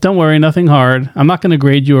Don't worry, nothing hard. I'm not going to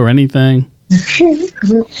grade you or anything.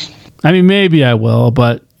 I mean, maybe I will,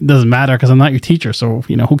 but it doesn't matter because I'm not your teacher. So,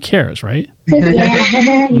 who cares, right?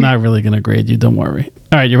 Yeah. I'm not really going to grade you. Don't worry.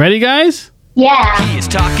 All right, you ready, guys? Yeah. He's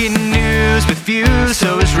talking news with views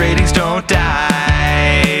so his ratings don't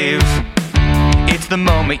dive. It's the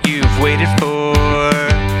moment you've waited for.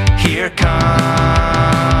 Here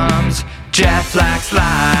comes Jeff Flax Live.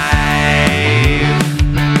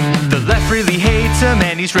 The left really hates him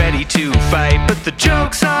and he's ready to fight, but the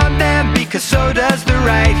joke's on them because so does the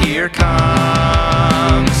right. Here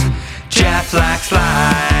comes Jeff Flax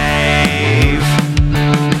Live.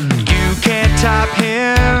 You can't top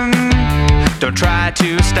him, don't try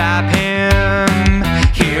to stop him.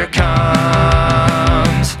 Here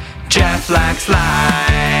comes Jeff Flax Live.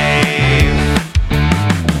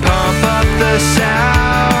 Pump up the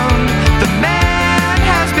sound, the man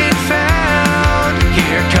has been found.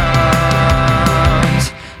 Here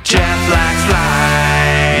comes Jeff Flax Live.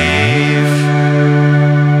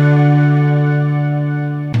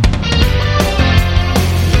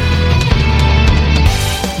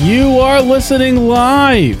 You are listening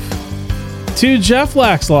live to Jeff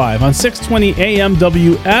Flax Live on 620 AM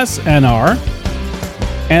WSNR.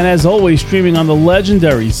 And as always, streaming on the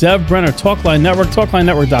legendary Zev Brenner Talkline Network,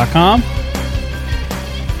 talklinenetwork.com.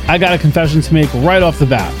 I got a confession to make right off the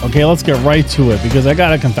bat. Okay, let's get right to it because I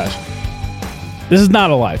got a confession. This is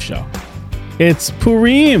not a live show. It's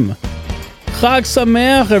Purim. Chag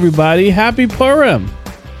Sameach, everybody. Happy Purim.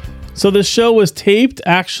 So this show was taped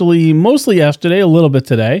actually mostly yesterday, a little bit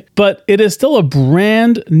today, but it is still a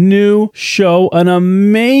brand new show, an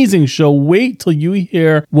amazing show. Wait till you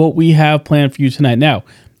hear what we have planned for you tonight. Now,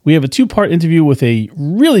 we have a two-part interview with a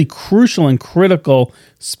really crucial and critical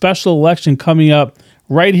special election coming up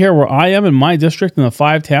right here where I am in my district in the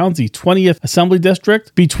 5 towns, the 20th Assembly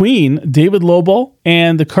District, between David Lobel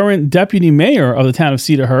and the current deputy mayor of the town of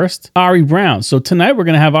Cedarhurst, Ari Brown. So tonight we're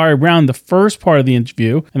going to have Ari Brown, the first part of the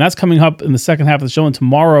interview, and that's coming up in the second half of the show. And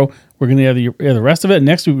tomorrow we're going to have the rest of it.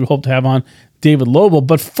 Next week we hope to have on David Lobel.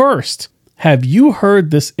 But first, have you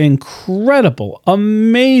heard this incredible,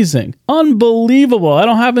 amazing, unbelievable, I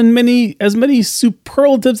don't have as many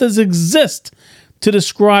superlatives as exist to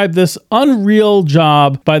describe this unreal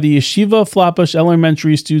job by the Yeshiva Flatbush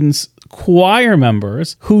Elementary students choir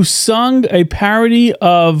members who sung a parody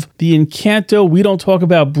of the Encanto We Don't Talk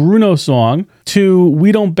About Bruno song to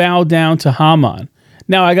We Don't Bow Down to Haman.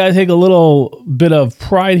 Now, I got to take a little bit of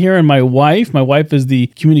pride here in my wife. My wife is the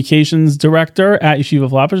communications director at Yeshiva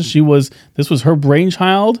Flatbush. This was her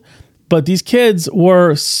brainchild. But these kids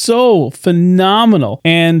were so phenomenal.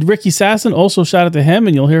 And Ricky Sasson, also shout out to him,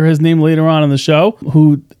 and you'll hear his name later on in the show,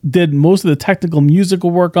 who did most of the technical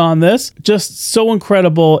musical work on this. Just so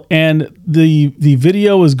incredible. And the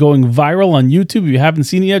video is going viral on YouTube. If you haven't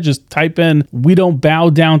seen it yet, just type in We Don't Bow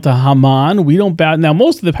Down to Haman. We don't bow. Now,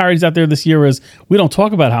 most of the parodies out there this year is We Don't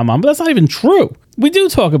Talk About Haman, but that's not even true. We do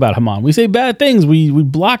talk about Haman. We say bad things. We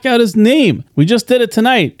block out his name. We just did it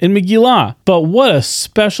tonight in Megillah. But what a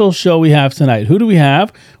special show we have tonight. Who do we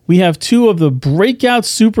have? We have two of the breakout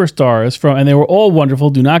superstars and they were all wonderful.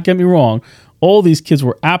 Do not get me wrong. All these kids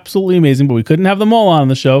were absolutely amazing, but we couldn't have them all on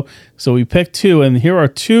the show. So we picked two. And here are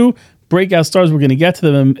two breakout stars. We're going to get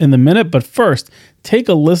to them in a minute. But first, take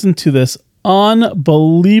a listen to this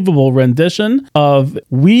unbelievable rendition of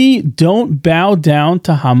We Don't Bow Down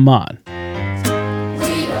to Haman.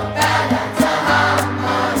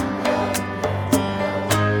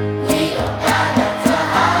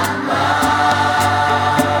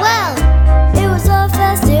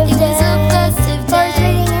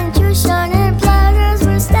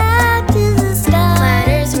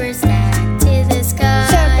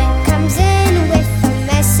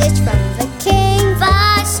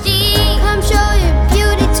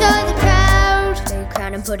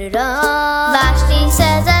 Put it on. Vashti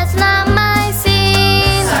says that's not my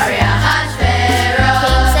scene. Sorry, Ahasuerus.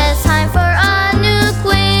 King says time for a new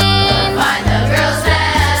queen. Find the girl's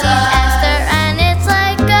medal. Sees Esther and it's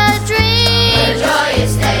like a dream. The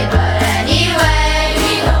joyous day, but anyway,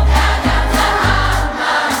 we don't bow down to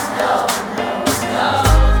Haman. No, no, no.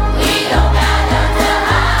 We don't bow down to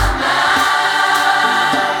Haman.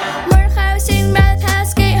 Mordecai was sitting by the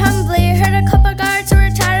palace gate humbly. Heard a couple guards who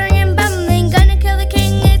were chattering and bumbling. Gonna kill the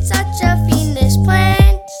king. It's such a fiendish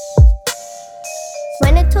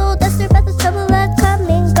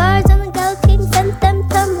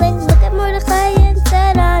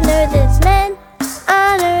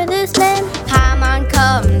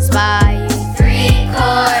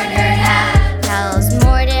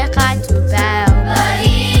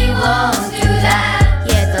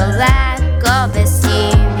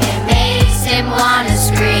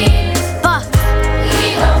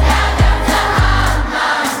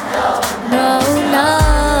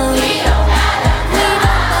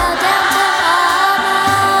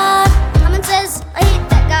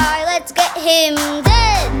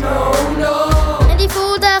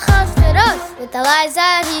realized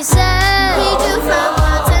that he said he drew from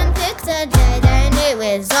once and picked a day, then it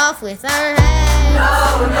was off with our heads.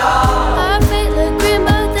 Our fate looked grim,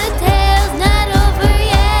 but the tale's not over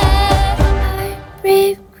yet. Our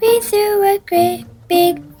brave queen threw a great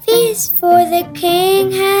big feast for the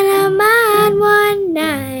king and Haman one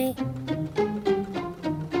night.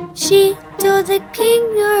 She told the king,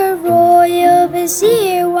 your royal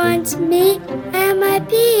vizier wants me and my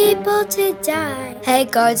people to die. Hey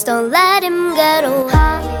guards, don't let him get away.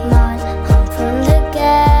 Haman hung from the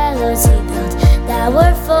gallows he built that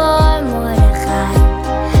were for Mordecai,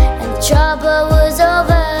 and the trouble was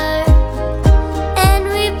over, and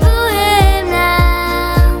we boo him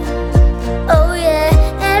now. Oh yeah,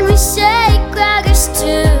 and we shake crackers too,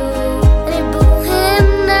 and we boo him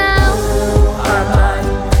now.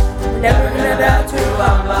 Never gonna bow to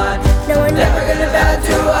Haman. No one Never gonna bow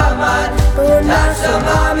to Haman. boo Not so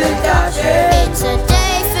mom and Tasha. It's a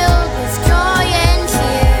day filled with joy and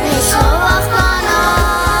cheer. We show off on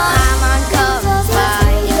all. Haman comes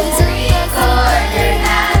by in three-quarter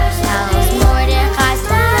house. Tells Mordecai's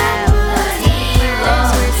to have a hero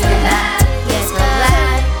to that. Yes, the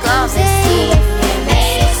lad goes to see. It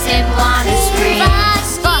makes him want to scream.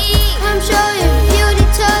 Come show your beauty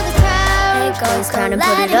to the crowd. Hey, guys, kind of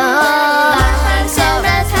put it on. So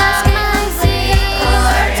that's how I see.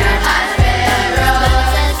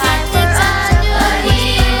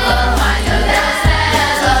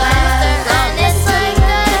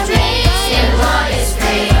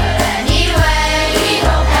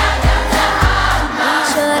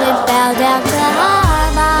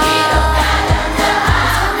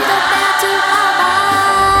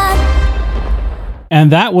 And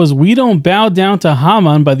that was We Don't Bow Down to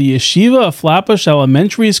Haman by the Yeshiva of Flatbush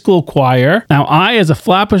Elementary School Choir. Now, I, as a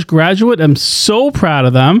Flatbush graduate, am so proud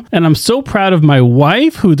of them. And I'm so proud of my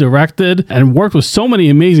wife, who directed and worked with so many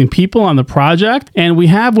amazing people on the project. And we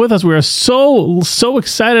have with us, we are so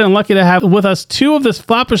excited and lucky to have with us two of the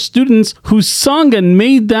Flatbush students who sung and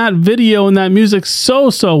made that video and that music so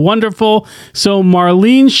wonderful. So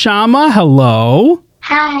Marlene Shama, hello.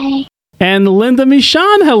 Hi. And Linda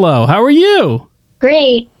Mishan, hello. How are you?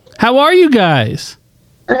 Great. How are you guys?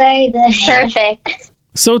 Very good. Perfect.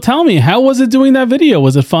 So tell me, how was it doing that video?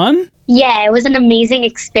 Was it fun? Yeah, it was an amazing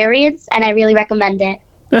experience, and I really recommend it.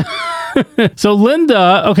 So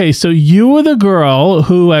Linda, okay, so you were the girl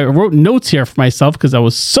who, I wrote notes here for myself because I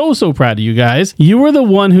was so proud of you guys. You were the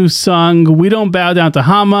one who sung We Don't Bow Down to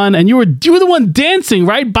Haman, and you were the one dancing,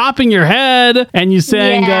 right? Bopping your head, and you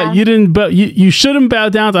sang Yeah. you shouldn't bow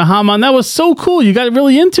down to Haman. That was so cool. You got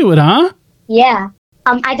really into it, huh? Yeah.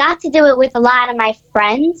 I got to do it with a lot of my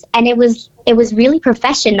friends, and it was really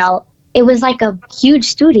professional. It was like a huge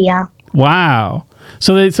studio. Wow.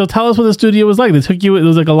 So tell us what the studio was like. They took you, it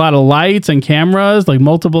was like a lot of lights and cameras, like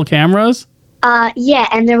multiple cameras. Yeah,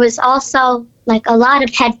 and there was also like a lot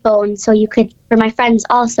of headphones, so you could, for my friends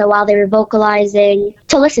also, while they were vocalizing,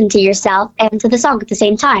 to listen to yourself and to the song at the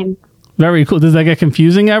same time. Very cool. Does that get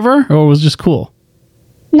confusing ever, or was it just cool?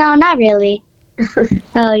 No, not really.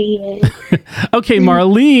 Oh, yeah. Okay,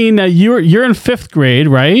 Marlene, now you're in 5th grade,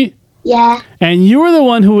 right? Yeah. And you were the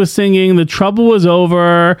one who was singing The Trouble Was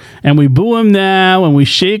Over, and we boo him now, and we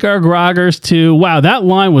shake our groggers too. Wow, that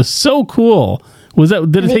line was so cool.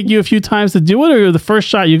 Did it take you a few times to do it, or the first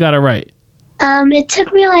shot you got it right? It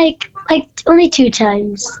took me like only 2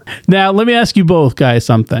 times. Now, let me ask you both guys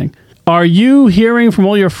something. Are you hearing from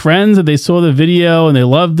all your friends that they saw the video and they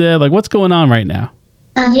loved it? Like, what's going on right now?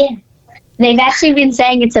 Yeah. They've actually been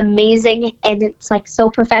saying it's amazing and it's like so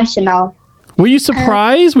professional. Were you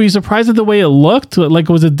surprised? Were you surprised at the way it looked? Like,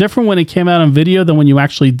 was it different when it came out on video than when you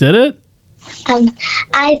actually did it?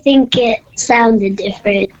 I think it sounded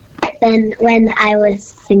different than when I was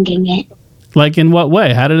singing it. Like, in what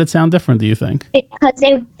way? How did it sound different, do you think? Because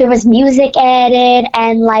there was music added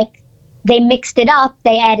and like they mixed it up.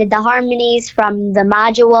 They added the harmonies from the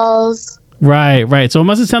modules. Right. So it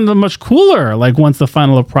must have sounded much cooler, like once the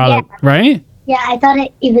final product, right? Yeah, I thought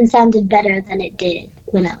it even sounded better than it did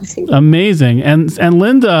when I was singing. Amazing. And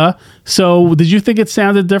Linda, so did you think it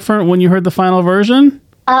sounded different when you heard the final version?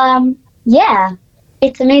 Yeah.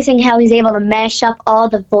 It's amazing how he's able to mash up all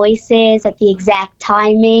the voices at the exact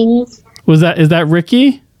timings. Is that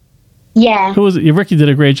Ricky? Yeah. Who was it? Ricky did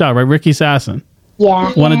a great job, right? Ricky Sasson.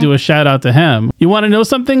 Yeah. Want to do a shout out to him. You want to know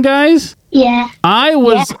something, guys? Yeah. I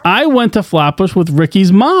went to Flatbush with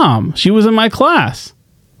Ricky's mom. She was in my class.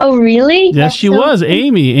 Oh, really? Yes, That's she so was. cool.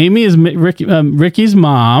 Amy is Ricky's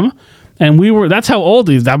mom. And that's how old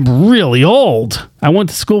he is. I'm really old. I went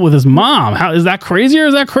to school with his mom. How is that crazy or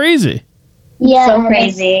is that crazy? Yeah. So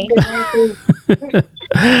crazy.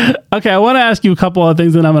 Okay, I want to ask you a couple of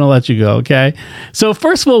things and I'm going to let you go, okay? So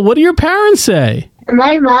first of all, what do your parents say?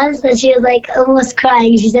 My mom said she was like almost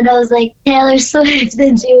crying. She said I was like Taylor Swift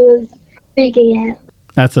and she was freaking out.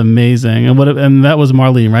 That's amazing. And that was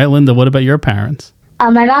Marlene, right? Linda, what about your parents?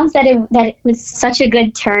 My mom said that it was such a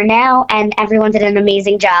good turnout and everyone did an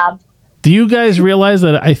amazing job. Do you guys realize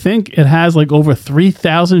that I think it has like over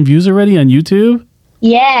 3,000 views already on YouTube?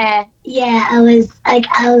 Yeah. Yeah, I was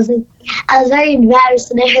very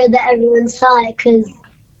embarrassed when I heard that everyone saw it because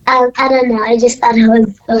I don't know. I just thought it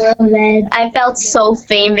was so bad. I felt so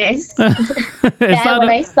famous It's not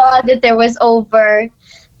I saw that there was over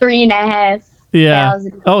 3,500. Yeah.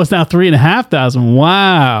 Oh, it's now 3,500.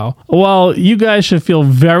 Wow. Well, you guys should feel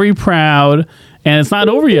very proud. And it's not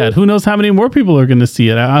over yet. Who knows how many more people are going to see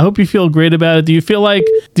it? I hope you feel great about it. Do you feel like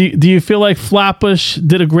Flatbush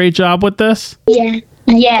did a great job with this?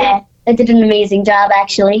 Yeah, I did an amazing job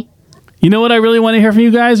actually. You know what I really want to hear from you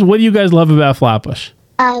guys? What do you guys love about Flatbush?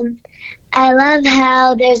 I love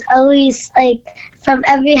how there's always, like, from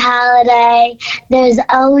every holiday, there's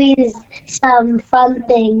always some fun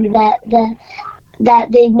thing that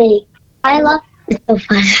they make. It's so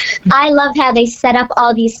fun. I love how they set up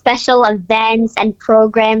all these special events and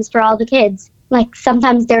programs for all the kids. Like,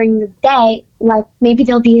 sometimes during the day, like, maybe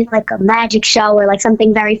there'll be, like, a magic show or, like,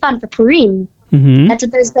 something very fun for Purim. Mm-hmm. That's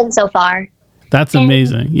what there's been so far. That's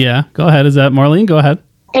amazing. Yeah. Go ahead. Is that Marlene? Go ahead.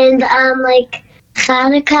 And, like,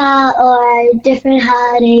 Hanukkah or different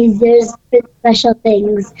holidays, there's been special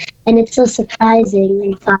things, and it's so surprising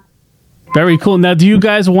and fun. Very cool. Now, do you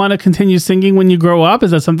guys want to continue singing when you grow up?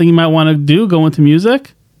 Is that something you might want to do, go into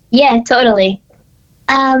music? Yeah, totally.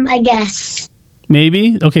 I guess.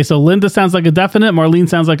 Maybe? Okay, so Linda sounds like a definite. Marlene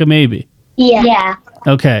sounds like a maybe. Yeah.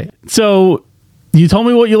 Okay, so you told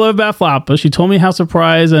me what you love about Flatbush. You told me how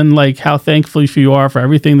surprised and like how thankful you are for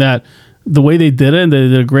everything that the way they did it, and they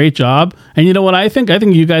did a great job. And you know what I think? I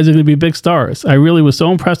think you guys are going to be big stars. I really was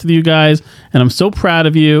so impressed with you guys, and I'm so proud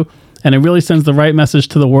of you. And it really sends the right message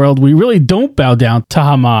to the world. We really don't bow down to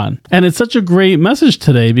Haman. And it's such a great message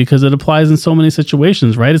today because it applies in so many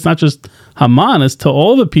situations, right? It's not just Haman, it's to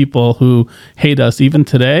all the people who hate us even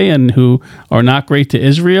today and who are not great to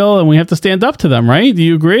Israel. And we have to stand up to them, right? Do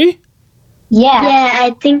you agree? Yeah,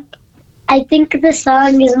 I think the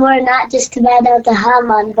song is more not just to bow down to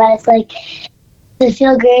Haman, but it's like to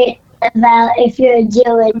feel great about if you're a Jew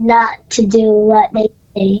and not to do what they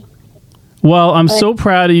say. Well, I'm so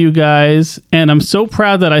proud of you guys, and I'm so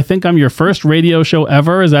proud that I think I'm your first radio show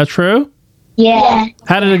ever. Is that true? Yeah.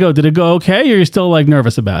 How did it go? Did it go okay, or are you still like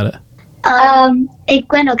nervous about it? It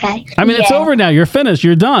went okay. I mean, it's over now. You're finished.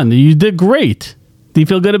 You're done. You did great. Do you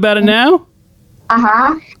feel good about it now?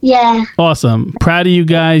 Yeah. Awesome. Proud of you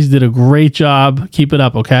guys. Did a great job. Keep it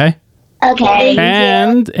up, okay? Okay.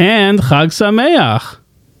 And Chag Sameach.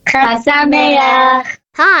 Chag Sameach.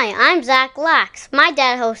 Hi, I'm Zach Lax. My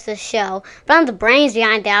dad hosts this show, but I'm the brains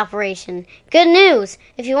behind the operation. Good news!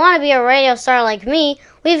 If you want to be a radio star like me,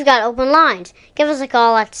 we've got open lines. Give us a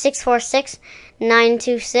call at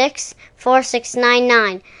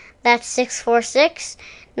 646-926-4699. That's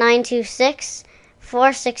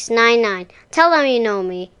 646-926-4699. Tell them you know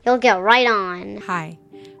me. You'll get right on. Hi,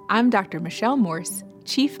 I'm Dr. Michelle Morse,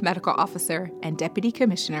 Chief Medical Officer and Deputy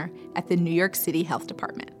Commissioner at the New York City Health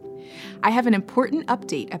Department. I have an important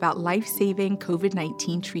update about life-saving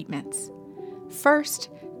COVID-19 treatments. First,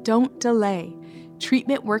 don't delay.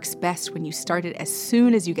 Treatment works best when you start it as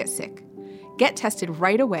soon as you get sick. Get tested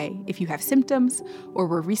right away if you have symptoms or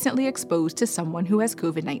were recently exposed to someone who has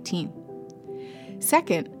COVID-19.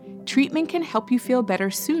 Second, treatment can help you feel better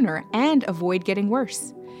sooner and avoid getting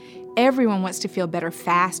worse. Everyone wants to feel better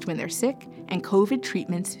fast when they're sick, and COVID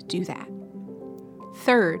treatments do that.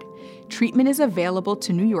 Third, treatment is available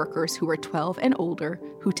to New Yorkers who are 12 and older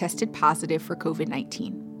who tested positive for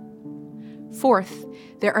COVID-19. Fourth,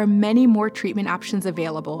 there are many more treatment options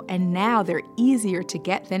available, and now they're easier to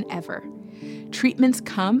get than ever. Treatments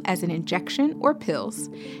come as an injection or pills,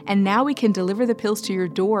 and now we can deliver the pills to your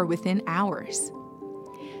door within hours.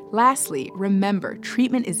 Lastly, remember,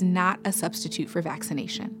 treatment is not a substitute for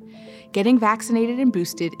vaccination. Getting vaccinated and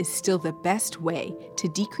boosted is still the best way to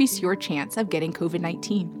decrease your chance of getting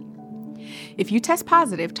COVID-19. If you test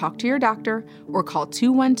positive, talk to your doctor or call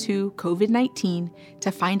 212-COVID-19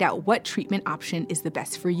 to find out what treatment option is the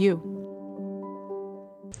best for you.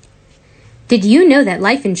 Did you know that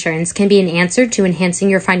life insurance can be an answer to enhancing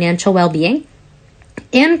your financial well-being?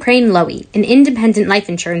 Anne Crane Lowy, an independent life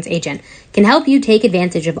insurance agent, can help you take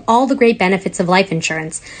advantage of all the great benefits of life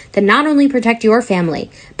insurance that not only protect your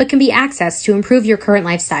family, but can be accessed to improve your current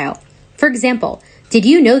lifestyle. For example, Did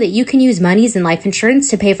you know that you can use monies in life insurance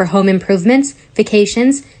to pay for home improvements,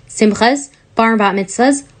 vacations, simchas, bar and bat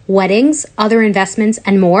mitzvahs, weddings, other investments,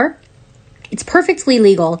 and more? It's perfectly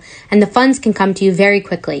legal, and the funds can come to you very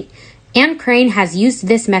quickly. Anne Crane has used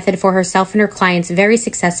this method for herself and her clients very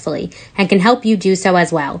successfully and can help you do so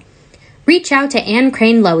as well. Reach out to Anne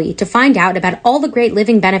Crane Lowy to find out about all the great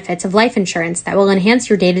living benefits of life insurance that will enhance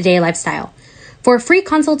your day-to-day lifestyle. For a free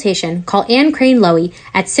consultation, call Anne Crane Lowy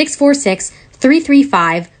at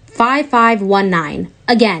 646-335-5519.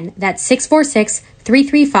 Again, that's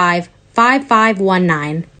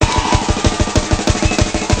 646-335-5519.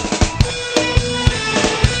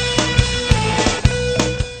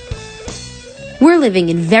 We're living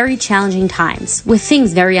in very challenging times, with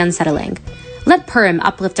things very unsettling. Let Purim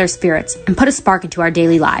uplift our spirits and put a spark into our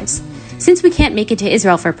daily lives. Since we can't make it to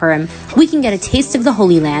Israel for Purim, we can get a taste of the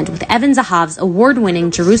Holy Land with Evan Zahav's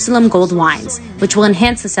award-winning Jerusalem Gold Wines, which will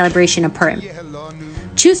enhance the celebration of Purim.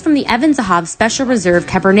 Choose from the Evan Zahav Special Reserve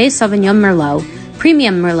Cabernet Sauvignon Merlot,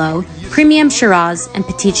 Premium Shiraz, and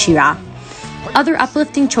Petit Shiraz. Other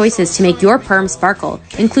uplifting choices to make your Purim sparkle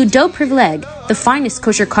include Dos Privilèges, the finest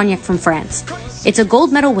kosher cognac from France. It's a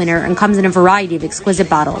gold medal winner and comes in a variety of exquisite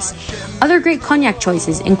bottles. Other great cognac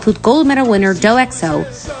choices include gold medal winner Dos XO,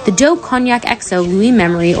 the Dos Cognac XO Louis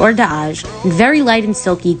Memory or D'Age, and very light and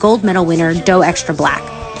silky gold medal winner Dos Extra Black.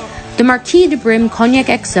 The Marquis de Brim Cognac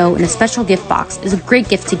XO in a special gift box is a great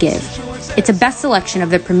gift to give. It's a best selection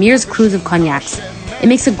of the Premier's cruise of cognacs. It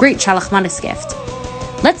makes a great Shalach Manos gift.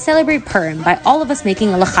 Let's celebrate Purim by all of us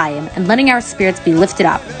making a l'chaim and letting our spirits be lifted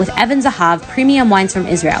up with Evan Zahav premium wines from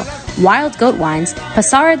Israel, Wild Goat Wines,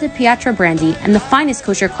 Passara de Piatra Brandy, and the finest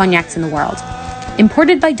kosher cognacs in the world.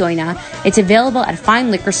 Imported by Doina, it's available at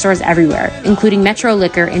fine liquor stores everywhere, including Metro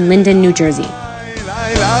Liquor in Linden, New Jersey.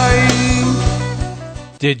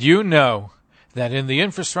 Did you know that in the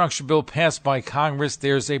infrastructure bill passed by Congress,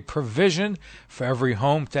 there's a provision for every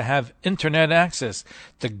home to have internet access?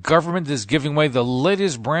 The government is giving away the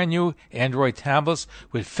latest brand new Android tablets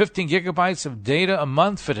with 15 gigabytes of data a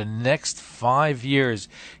month for the next 5 years.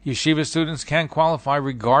 Yeshiva students can qualify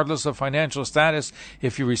regardless of financial status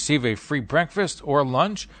if you receive a free breakfast or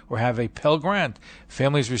lunch or have a Pell Grant.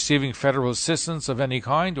 Families receiving federal assistance of any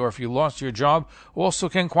kind or if you lost your job also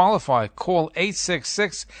can qualify. Call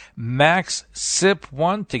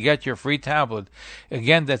 866-MAX-SIP1 to get your free tablet.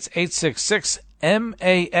 Again, that's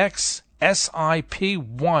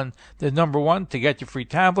 866-MAX-SIP1, the number 1, to get your free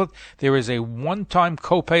tablet. There is a one-time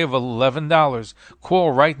copay of $11.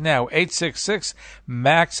 Call right now,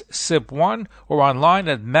 866-MAX-SIP1, or online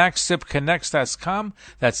at MaxSipConnects.com.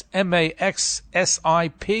 That's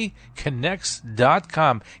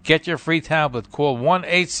MAXSIPConnects.com. Get your free tablet. Call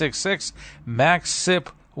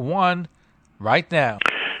 1-866-MAX-SIP1 right now.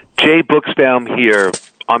 Jay Buchsbaum here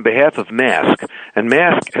on behalf of MASK. And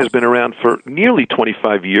MASK has been around for nearly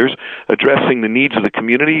 25 years, addressing the needs of the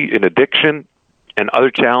community in addiction and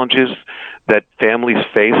other challenges that families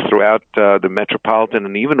face throughout the metropolitan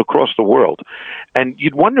and even across the world. And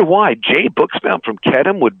you'd wonder why Jay Buchsbaum from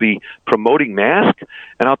Kedem would be promoting MASK,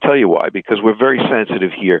 and I'll tell you why, because we're very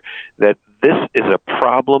sensitive here that this is a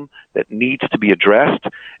problem that needs to be addressed,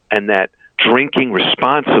 and that drinking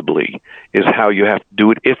responsibly is how you have to do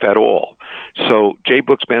it, if at all. So Jay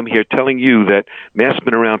Buchsbaum here telling you that MASK has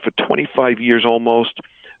been around for 25 years almost,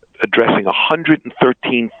 addressing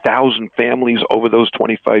 113,000 families over those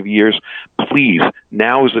 25 years. Please,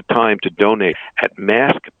 now is the time to donate at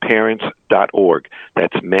maskparents.org.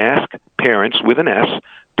 That's maskparents with an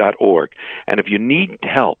S.org. And if you need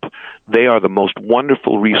help, they are the most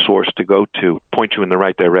wonderful resource to go to, point you in the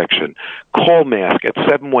right direction. Call MASK at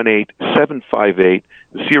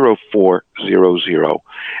 718-758-0400.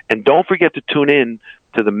 And don't forget to tune in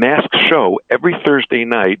to the MASK show every Thursday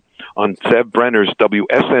night on Zev Brenner's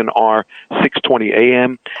WSNR 620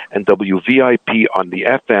 AM and WVIP on the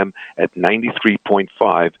FM at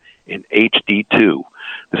 93.5 in HD2.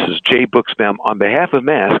 This is Jay Buchsbaum on behalf of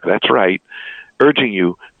MASK, that's right, urging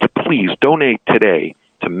you to please donate today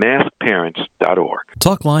to maskparents.org.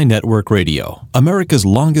 Talkline Network Radio, America's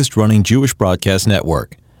longest-running Jewish broadcast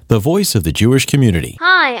network. The voice of the Jewish community.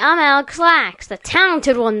 Hi, I'm Alex Lax, the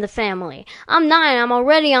talented one in the family. I'm 9, I'm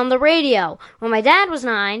already on the radio. When my dad was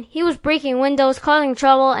 9, he was breaking windows, causing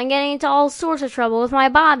trouble, and getting into all sorts of trouble with my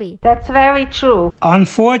Bobby. That's very true.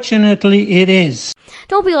 Unfortunately, it is.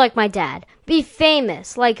 Don't be like my dad. Be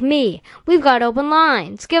famous, like me. We've got open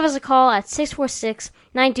lines. Give us a call at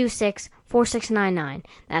 646-926-4699.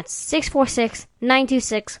 That's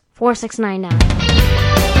 646-926-4699.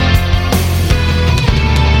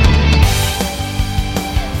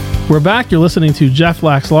 We're back. You're listening to Jeff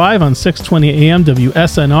Lax Live on 620 AM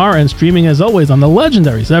WSNR and streaming as always on the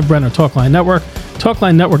legendary Zev Brenner Talkline Network,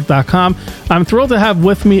 talklinenetwork.com. I'm thrilled to have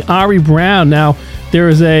with me Ari Brown. Now,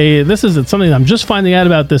 this is something I'm just finding out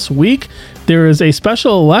about this week. There is a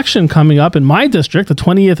special election coming up in my district, the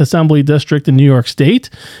 20th Assembly District in New York State.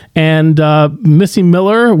 And Missy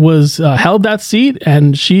Miller held that seat,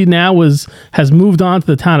 and she now has moved on to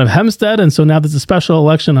the town of Hempstead. And so now there's a special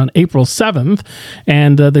election on April 7th.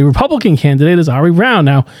 And the Republican candidate is Ari Brown.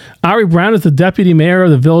 Now, Ari Brown is the deputy mayor of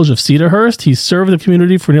the village of Cedarhurst. He's served the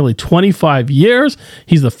community for nearly 25 years.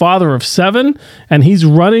 He's the father of 7, and he's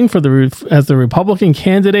running as the Republican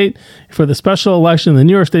candidate for the special election in the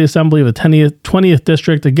New York State Assembly of the 20th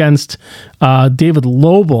District against David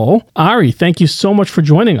Lobel. Ari, thank you so much for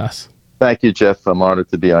joining us. Thank you, Jeff. I'm honored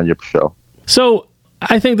to be on your show. So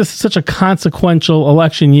I think this is such a consequential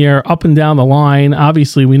election year up and down the line.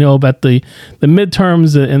 Obviously, we know about the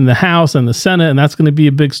midterms in the House and the Senate, and that's going to be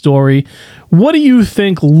a big story. What do you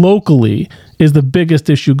think locally is the biggest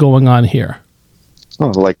issue going on here?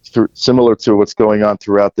 Similar to what's going on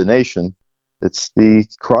throughout the nation, it's the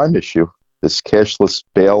crime issue, this cashless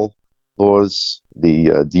bail laws, the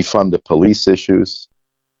defund the police issues.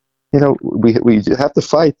 We have to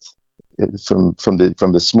fight from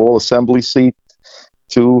the small assembly seat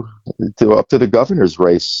to up to the governor's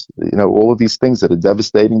race. All of these things that are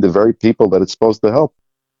devastating the very people that it's supposed to help.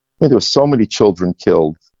 There were so many children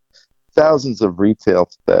killed, thousands of retail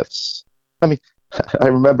thefts. I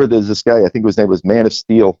remember there's this guy, I think his name was Man of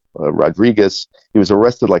Steel, Rodriguez. He was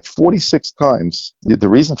arrested like 46 times. The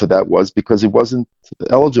reason for that was because he wasn't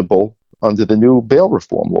eligible under the new bail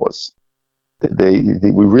reform laws.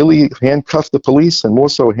 We really handcuffed the police and more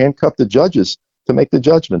so handcuffed the judges to make the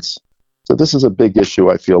judgments. So this is a big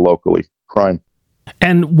issue, I feel, locally, crime.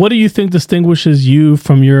 And what do you think distinguishes you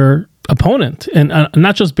from your opponent? And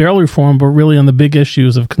not just bail reform, but really on the big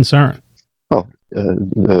issues of concern. Well,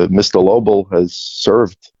 Mr. Lobel has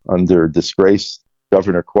served under disgraced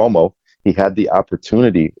Governor Cuomo. He had the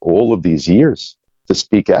opportunity all of these years to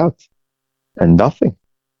speak out, and nothing.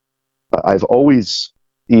 I've always,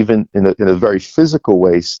 even in a very physical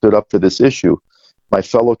way, stood up for this issue. My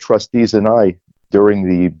fellow trustees and I, during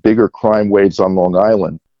the bigger crime waves on Long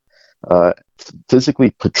Island, physically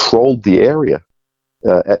patrolled the area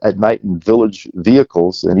at night in village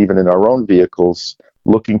vehicles and even in our own vehicles,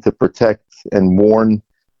 looking to protect and warn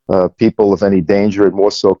people of any danger, and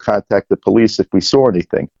more so contact the police if we saw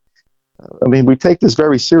anything. We take this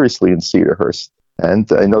very seriously in Cedarhurst,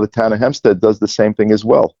 and I know the town of Hempstead does the same thing as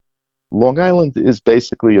well. Long Island is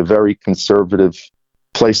basically a very conservative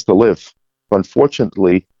place to live.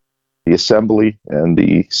 Unfortunately, the assembly and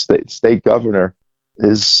the state governor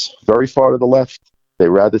is very far to the left. They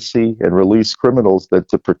rather see and release criminals than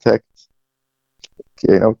to protect,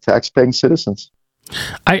 tax-paying citizens.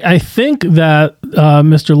 I think that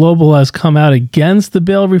Mr. Lobel has come out against the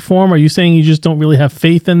bail reform. Are you saying you just don't really have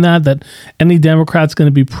faith in that any Democrat's going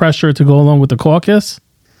to be pressured to go along with the caucus?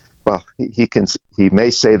 Well, he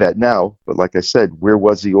may say that now, but like I said, where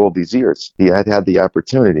was he all these years? He had the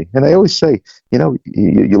opportunity. And I always say,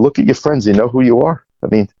 you look at your friends, you know who you are.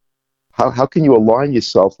 How can you align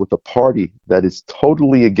yourself with a party that is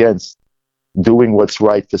totally against doing what's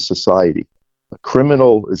right for society? A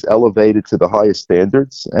criminal is elevated to the highest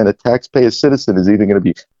standards, and a taxpayer citizen is either going to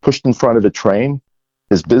be pushed in front of a train,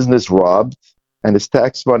 his business robbed, and his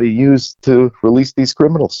tax money used to release these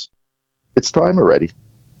criminals. It's time already.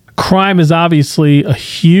 Crime is obviously a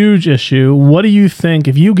huge issue. What do you think,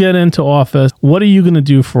 if you get into office, what are you going to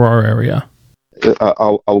do for our area?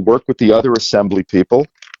 I'll work with the other assembly people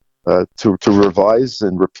to revise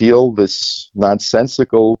and repeal this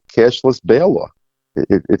nonsensical cashless bail law.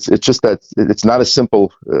 It's just that it's not a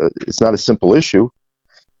simple issue,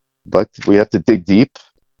 but we have to dig deep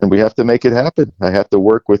and we have to make it happen. I have to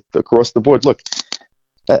work with across the board. Look,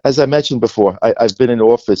 as I mentioned before, I've been in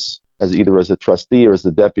office either as a trustee or as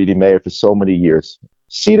the deputy mayor for so many years.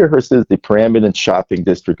 Cedarhurst is the preeminent shopping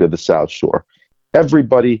district of the South Shore.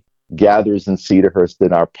 Everybody gathers in Cedarhurst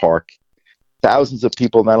in our park. Thousands of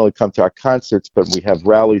people not only come to our concerts, but we have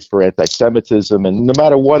rallies for anti-Semitism, and no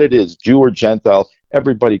matter what it is, Jew or Gentile,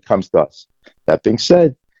 everybody comes to us. That being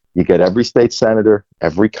said, you get every state senator,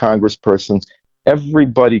 every congressperson,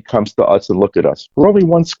 everybody comes to us and look at us. We're only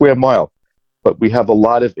 1 square mile, but we have a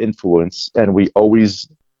lot of influence, and we always,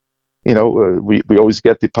 we always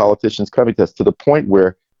get the politicians coming to us, to the point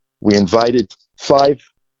where we invited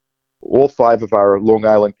all five of our Long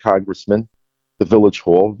Island congressmen, the Village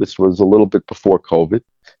Hall. This was a little bit before COVID.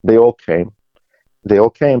 They all came. They all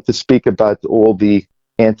came to speak about all the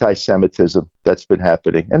anti-Semitism that's been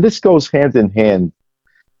happening. And this goes hand in hand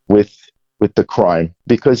with the crime,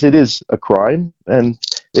 because it is a crime, and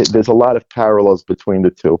there's a lot of parallels between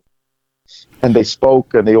the two. And they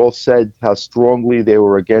spoke, and they all said how strongly they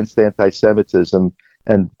were against anti-Semitism.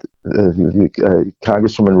 And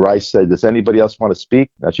Congresswoman Rice said, "Does anybody else want to speak?"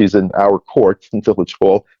 Now, she's in our court in Village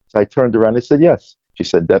Hall. So I turned around and said, "Yes." She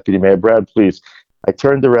said, "Deputy Mayor Brown, please." I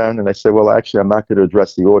turned around and I said, "Well, actually, I'm not going to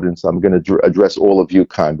address the audience. I'm going to address all of you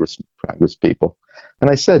Congress people." And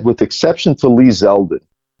I said, with exception to Lee Zeldin,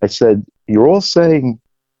 I said, "You're all saying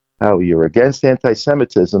how you're against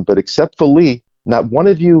anti-Semitism, but except for Lee, not one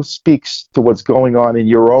of you speaks to what's going on in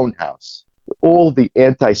your own house. All the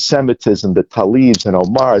anti-Semitism, the Talibs and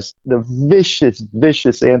Omars, the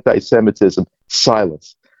vicious anti-Semitism,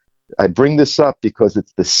 silence." I bring this up because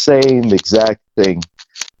it's the same exact thing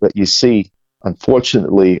that you see,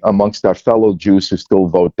 unfortunately, amongst our fellow Jews who still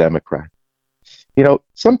vote Democrat. You know,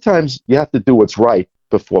 sometimes you have to do what's right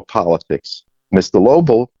before politics. Mr.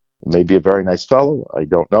 Lobel may be a very nice fellow. I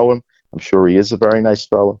don't know him. I'm sure he is a very nice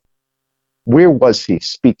fellow. Where was he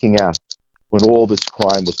speaking out when all this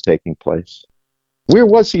crime was taking place? Where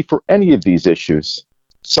was he for any of these issues?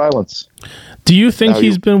 Silence. Do you think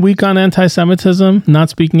he's been weak on anti-Semitism, not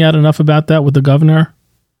speaking out enough about that with the governor?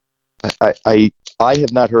 I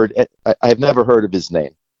have not heard. I have never heard of his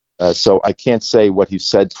name, so I can't say what he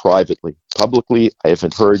said privately. Publicly, I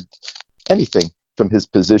haven't heard anything from his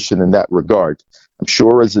position in that regard. I'm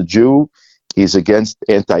sure as a Jew, he's against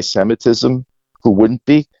anti-Semitism. Who wouldn't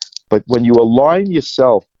be? But when you align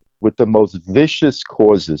yourself with the most vicious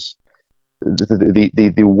causes,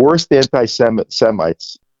 the worst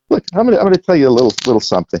anti-Semites. Look, I'm going to tell you a little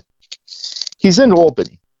something. He's in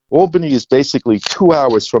Albany. Albany is basically 2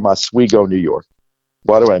 hours from Oswego, New York.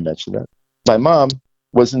 Why do I mention that? My mom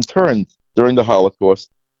was interned during the Holocaust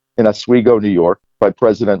in Oswego, New York, by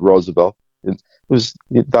President Roosevelt. It was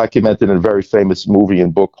documented in a very famous movie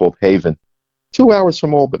and book called Haven. 2 hours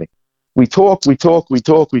from Albany. We talk,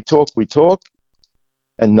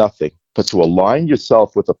 and nothing. But to align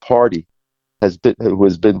yourself with a party who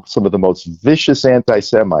has been some of the most vicious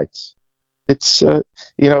anti-Semites, it's, I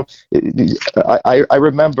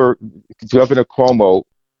remember Governor Cuomo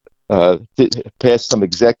passed some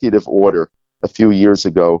executive order a few years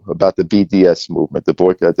ago about the BDS movement, the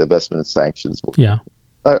Boycott, Divestment, and Sanctions movement.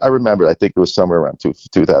 Yeah. I remember, I think it was somewhere around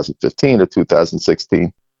 2015 or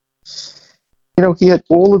 2016. You know, he had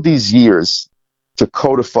all of these years to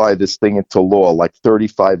codify this thing into law, like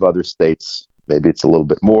 35 other states. Maybe it's a little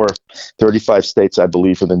bit more. 35 states, I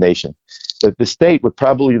believe, in the nation. But the state with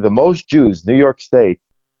probably the most Jews, New York State,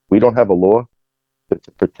 we don't have a law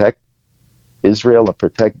to protect Israel and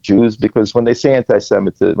protect Jews, because when they say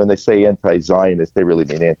anti-Semitism, when they say anti-Zionist, they really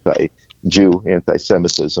mean anti-Jew,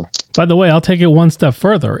 anti-Semitism. By the way, I'll take it one step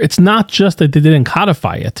further. It's not just that they didn't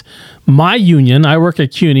codify it. My union, I work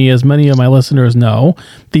at CUNY, as many of my listeners know,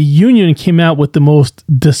 the union came out with the most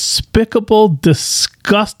despicable,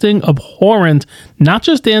 disgusting, abhorrent, not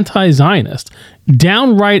just anti-Zionist,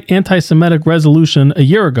 downright anti-Semitic resolution a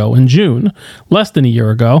year ago in June, less than a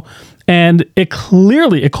year ago. And it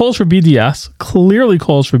calls for BDS, clearly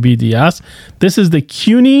calls for BDS. This is the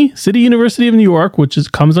CUNY, City University of New York, which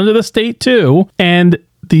comes under the state too. And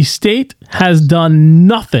the state has done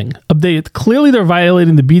nothing. Clearly they're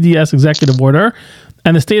violating the BDS executive order.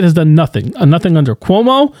 And the state has done nothing. Nothing under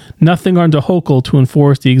Cuomo, nothing under Hochul to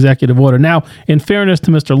enforce the executive order. Now, in fairness to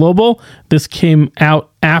Mr. Lobel, this came out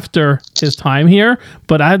after his time here.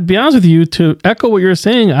 But I'd be honest with you, to echo what you're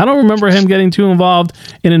saying, I don't remember him getting too involved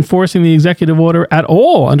in enforcing the executive order at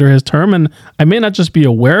all under his term. And I may not just be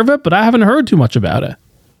aware of it, but I haven't heard too much about it.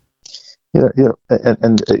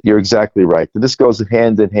 And you're exactly right. This goes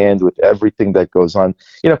hand in hand with everything that goes on.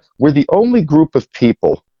 You know, we're the only group of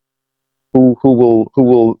people who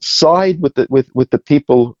will side with the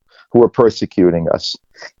people who are persecuting us.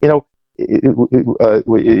 You know,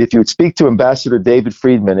 if you would speak to Ambassador David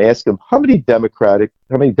Friedman, ask him how many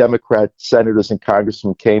Democrat senators and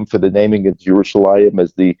congressmen came for the naming of Jerusalem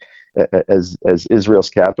as Israel's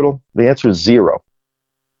capital, the answer is 0.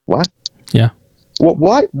 What? Yeah.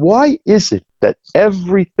 Well, why is it that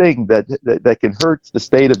everything that can hurt the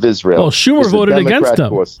state of Israel? Well, Schumer voted against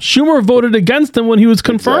him. Schumer voted against him when he was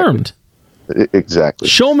confirmed. Exactly.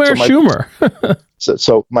 Schumer.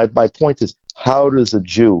 So my point is, how does a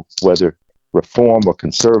Jew, whether Reform or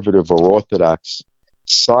conservative or Orthodox,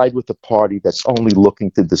 side with a party that's only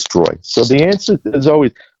looking to destroy? So the answer is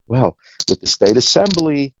always, well, with the state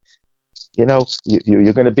assembly, you know,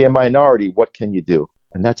 you're going to be a minority. What can you do?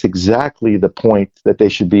 And that's exactly the point that they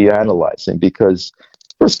should be analyzing, because,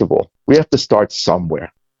 first of all, we have to start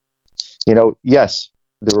somewhere. You know, yes,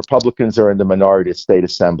 the Republicans are in the minority at state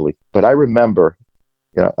assembly, but I remember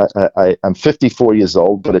You know, I'm 54 years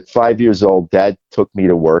old, but at 5 years old, Dad took me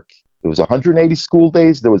to work. There was 180 school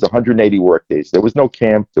days. There was 180 work days. There was no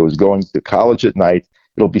camp. There was going to college at night.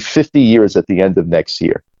 It'll be 50 years at the end of next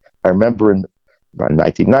year. I remember in around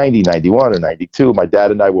 1990, 91, or 92, my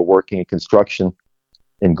dad and I were working in construction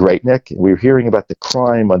in Great Neck, and we were hearing about the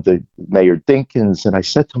crime under Mayor Dinkins. And I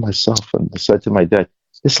said to myself, and I said to my dad,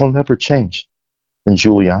 this will never change. And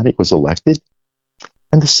Giuliani was elected,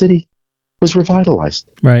 and the city was revitalized.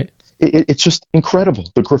 Right. It's just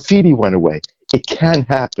incredible. The graffiti went away. It can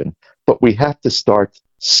happen, but we have to start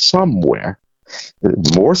somewhere.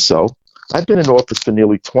 More so, I've been in office for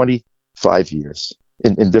nearly 25 years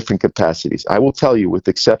in different capacities. I will tell you, with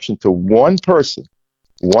exception to one person,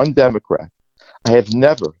 one Democrat,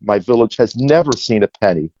 my village has never seen a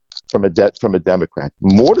penny from a Democrat.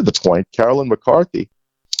 More to the point, Carolyn McCarthy,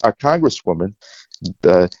 our congresswoman,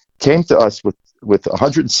 came to us with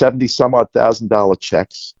 $170,000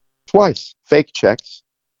 checks, twice, fake checks,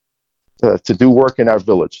 to do work in our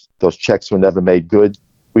village. Those checks were never made good.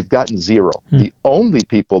 We've gotten zero. The only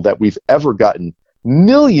people that we've ever gotten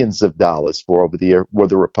millions of dollars for over the year were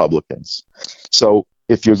the Republicans. So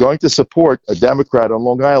if you're going to support a Democrat on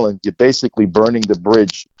Long Island, you're basically burning the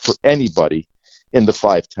bridge for anybody in the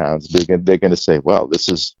 5 towns. They're going to say, well, this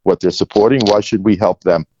is what they're supporting. Why should we help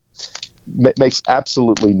them? Makes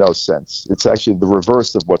absolutely no sense. It's actually the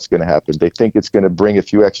reverse of what's going to happen. They think it's going to bring a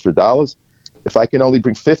few extra dollars. If I can only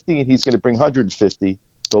bring 50 and he's going to bring 150,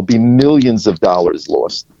 there'll be millions of dollars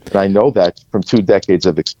lost. And I know that from 2 decades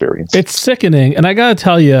of experience. It's sickening. And I got to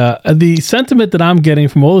tell you, the sentiment that I'm getting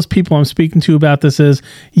from all those people I'm speaking to about this is,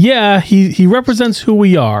 yeah, he represents who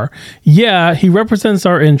we are. Yeah, he represents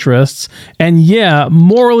our interests. And yeah,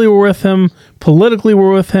 morally we're with him. Politically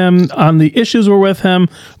we're with him. On the issues we're with him.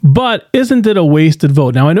 But isn't it a wasted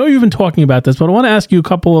vote? Now, I know you've been talking about this, but I want to ask you a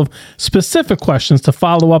couple of specific questions to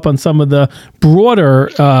follow up on some of the broader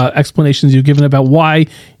explanations you've given about why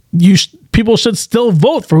people should still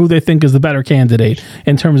vote for who they think is the better candidate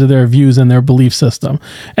in terms of their views and their belief system.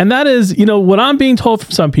 And that is, what I'm being told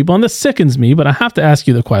from some people, and this sickens me, but I have to ask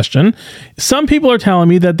you the question. Some people are telling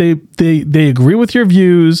me that they agree with your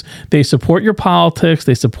views, they support your politics,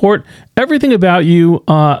 they support everything about you,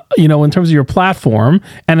 in terms of your platform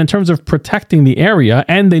and in terms of protecting the area,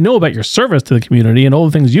 and they know about your service to the community and all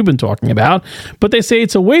the things you've been talking about, but they say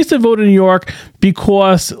it's a wasted vote in New York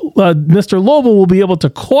because Mr. Lobel will be able to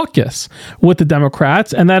caucus with the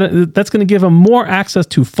Democrats, and that's going to give him more access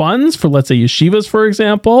to funds for, let's say, yeshivas, for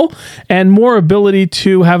example, and more ability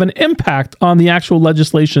to have an impact on the actual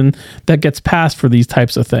legislation that gets passed for these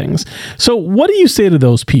types of things. So what do you say to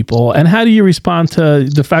those people, and how do you respond to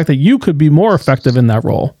the fact that you could be more effective in that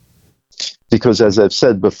role? Because as I've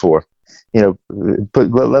said before, let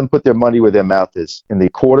them put their money where their mouth is. In the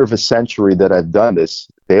quarter of a century that I've done this,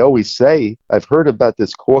 they always say, I've heard about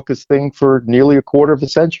this caucus thing for nearly a quarter of a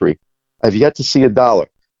century. I've yet to see a dollar.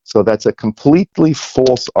 So that's a completely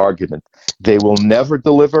false argument. They will never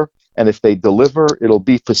deliver. And if they deliver, it'll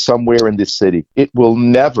be for somewhere in this city. It will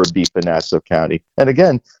never be for Nassau County. And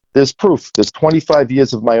again, there's proof. There's 25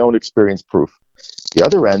 years of my own experience proof. The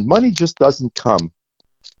other end, money just doesn't come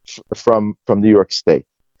from New York State.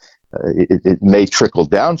 It may trickle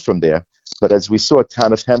down from there, but as we saw,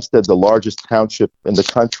 town of Hempstead, the largest township in the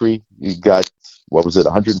country, you got,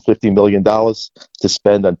 $150 million to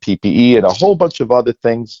spend on PPE and a whole bunch of other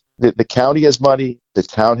things. The county has money, the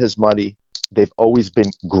town has money. They've always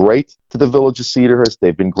been great to the village of Cedarhurst.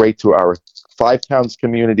 They've been great to our 5 towns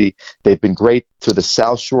community. They've been great to the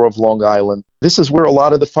South Shore of Long Island. This is where a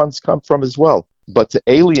lot of the funds come from as well. But to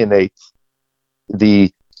alienate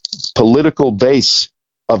the political base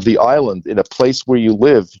of the island in a place where you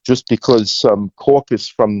live just because some caucus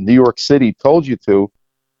from New York City told you to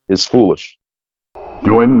is foolish.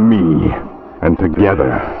 Join me, and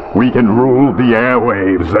together we can rule the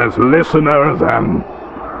airwaves as listeners and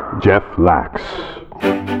Jeff Lax.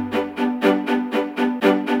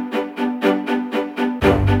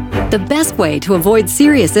 The best way to avoid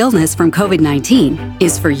serious illness from COVID-19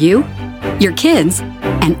 is for you, your kids,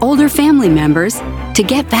 and older family members to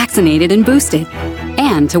get vaccinated and boosted,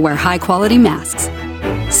 and to wear high-quality masks.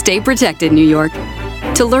 Stay protected, New York.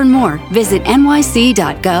 To learn more, visit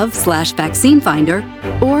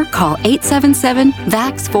nyc.gov/vaccinefinder or call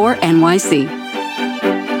 877-VAX4NYC.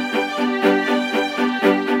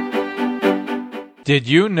 Did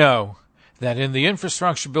you know that in the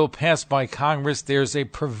infrastructure bill passed by Congress, there's a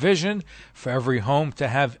provision for every home to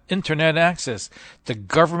have internet access. The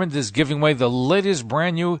government is giving away the latest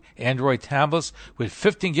brand new Android tablets with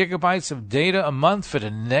 15 gigabytes of data a month for the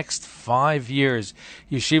next 5 years.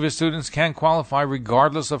 Yeshiva students can qualify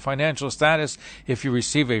regardless of financial status if you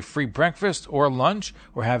receive a free breakfast or lunch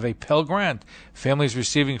or have a Pell Grant. Families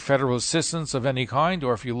receiving federal assistance of any kind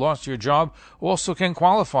or if you lost your job also can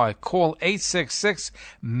qualify. Call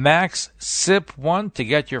 866-MAX-SIP1 to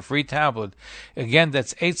get your free tablet. Again,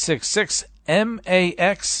 that's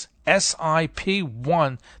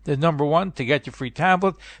 866-MAX-SIP1, the number 1, to get your free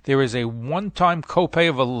tablet. There is a one-time copay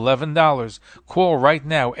of $11. Call right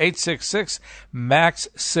now,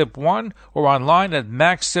 866-MAX-SIP1, or online at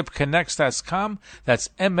MaxSipConnects.com. That's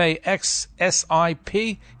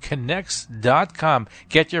MAXSIP Connects.com.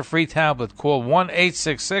 Get your free tablet. Call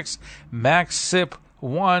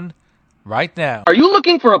 1-866-MAX-SIP1 right now. Are you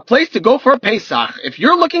looking for a place to go for Pesach? If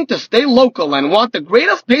you're looking to stay local and want the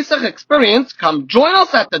greatest Pesach experience, come join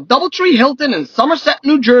us at the Doubletree Hilton in Somerset,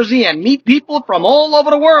 New Jersey, and meet people from all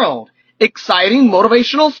over the world. Exciting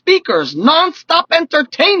motivational speakers, non-stop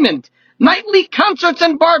entertainment, nightly concerts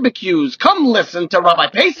and barbecues. Come listen to Rabbi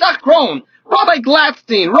Pesach Krohn, Rabbi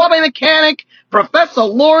Gladstein, Rabbi Mechanic, Professor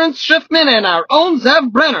Lawrence Schiffman, and our own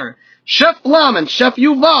Zev Brenner. Chef Lam and Chef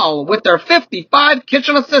Yuval, with their 55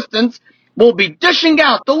 kitchen assistants, will be dishing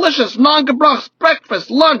out delicious non-gebrachs, breakfast,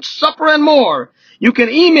 lunch, supper, and more. You can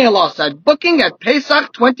email us at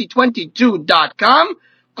booking@pesach2022.com.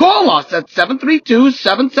 Call us at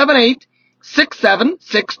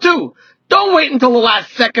 732-778-6762. Don't wait until the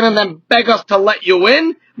last second and then beg us to let you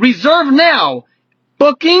in. Reserve now.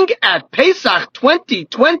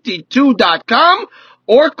 Booking@pesach2022.com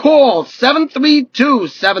or call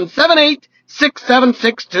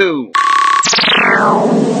 732-778-6762.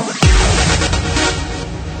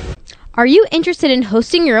 Are you interested in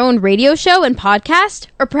hosting your own radio show and podcast,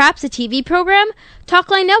 or perhaps a TV program?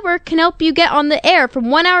 Talkline Network can help you get on the air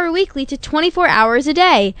from 1 hour weekly to 24 hours a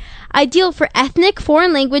day. Ideal for ethnic,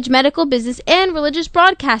 foreign language, medical, business, and religious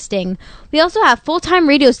broadcasting. We also have full-time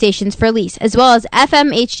radio stations for lease, as well as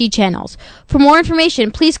FM HD channels. For more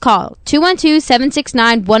information, please call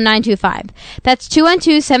 212-769-1925. That's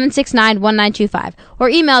 212-769-1925. Or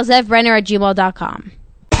email zevbrenner@gmail.com.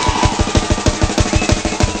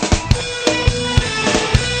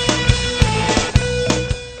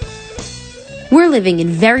 We're living in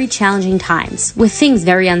very challenging times, with things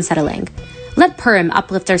very unsettling. Let Purim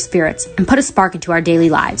uplift our spirits and put a spark into our daily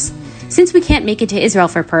lives. Since we can't make it to Israel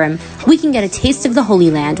for Purim, we can get a taste of the Holy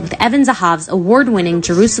Land with Evan Zahav's award-winning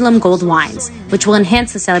Jerusalem Gold Wines, which will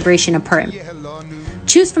enhance the celebration of Purim.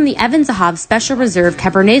 Choose from the Evan Zahav Special Reserve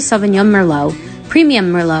Cabernet Sauvignon Merlot,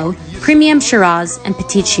 Premium Merlot, Premium Shiraz, and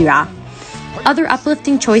Petite Shiraz. Other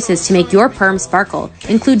uplifting choices to make your Purim sparkle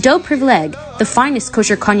include Dos Privilèges, the finest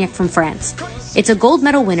kosher cognac from France. It's a gold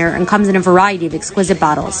medal winner and comes in a variety of exquisite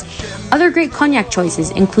bottles. Other great cognac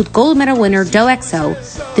choices include gold medal winner Dos XO,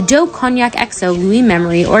 the Dos Cognac XO Louis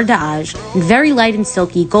Memory or D'Age, and very light and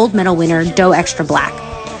silky gold medal winner Dos Extra Black.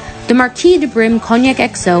 The Marquis de Brim Cognac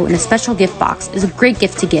XO in a special gift box is a great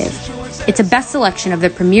gift to give. It's a best selection of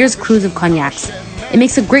the Premier's cruise of cognacs. It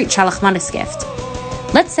makes a great Shalach Manas gift.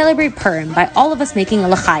 Let's celebrate Purim by all of us making a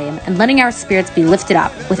l'chaim and letting our spirits be lifted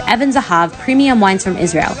up with Evan Zahav premium wines from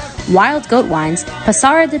Israel, wild goat wines,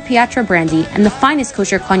 Pasara de Piatra brandy, and the finest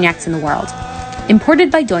kosher cognacs in the world.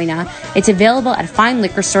 Imported by Doina, it's available at fine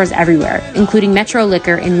liquor stores everywhere, including Metro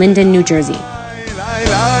Liquor in Linden, New Jersey.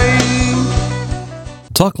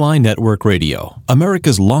 Talkline Network Radio,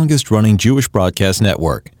 America's longest-running Jewish broadcast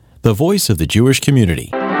network, the voice of the Jewish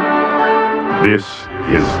community. This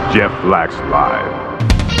is Jeff Lax Live.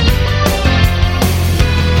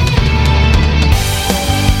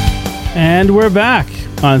 And we're back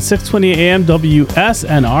on 620 AM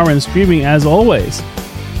WSNR and streaming as always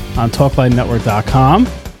on TalkLineNetwork.com.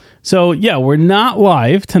 So yeah, we're not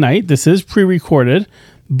live tonight. This is pre-recorded,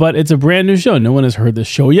 but it's a brand new show. No one has heard this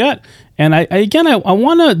show yet. And I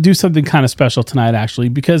want to do something kind of special tonight, actually,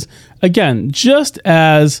 because again, just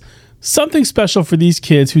as something special for these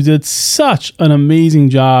kids who did such an amazing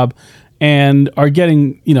job and are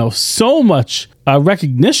getting, so much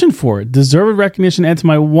recognition for it, deserved recognition, and to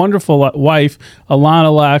my wonderful wife,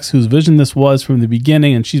 Alana Lax, whose vision this was from the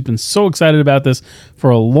beginning, and she's been so excited about this for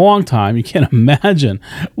a long time. You can't imagine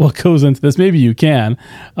what goes into this. Maybe you can.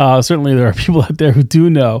 Certainly there are people out there who do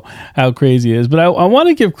know how crazy it is. But I want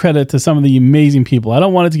to give credit to some of the amazing people. I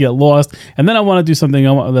don't want it to get lost. And then I want to do something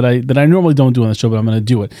that I normally don't do on the show, but I'm going to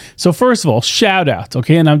do it. So first of all, shout out,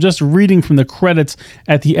 okay? And I'm just reading from the credits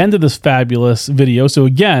at the end of this fabulous video. So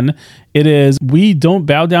again, it is We Don't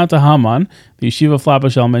Bow Down to Haman, the Yeshiva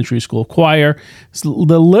Flatbush Elementary School Choir. So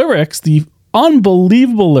the lyrics, the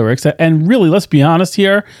unbelievable lyrics, and really, let's be honest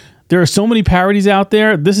here, there are so many parodies out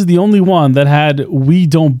there. This is the only one that had We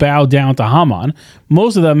Don't Bow Down to Haman.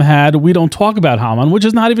 Most of them had We Don't Talk About Haman, which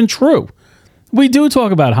is not even true. We do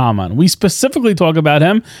talk about Haman. We specifically talk about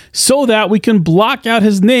him so that we can block out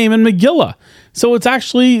his name in Megillah. So it's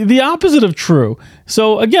actually the opposite of true.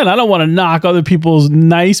 So again, I don't want to knock other people's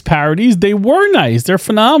nice parodies. They were nice. They're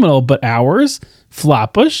phenomenal. But ours,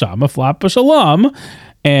 Flatbush, I'm a Flatbush alum,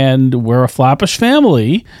 and we're a Flatbush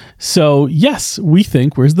family. So yes, we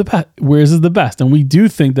think Where's is the best. And we do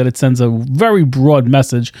think that it sends a very broad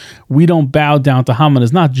message. We don't bow down to Haman.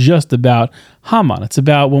 It's not just about Haman. It's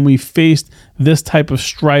about when we faced this type of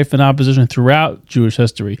strife and opposition throughout Jewish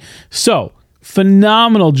history. So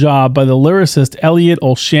phenomenal job by the lyricist Elliot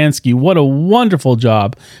Olshansky. What a wonderful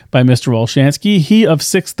job by Mr. Olshansky. He of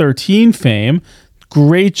 613 fame.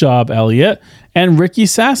 Great job, Elliot. And Ricky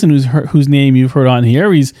Sasson, whose name you've heard on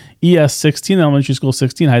here. He's ES 16, Elementary School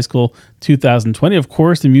 16, High School 2020. Of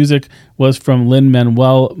course, the music was from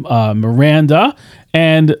Lin-Manuel Miranda.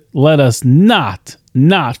 And let us not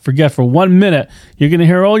forget for 1 minute. You're going to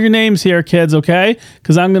hear all your names here, kids, okay?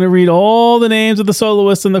 Because I'm going to read all the names of the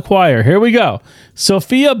soloists in the choir. Here we go.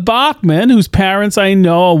 Sophia Bachman, whose parents I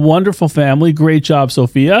know, a wonderful family. Great job,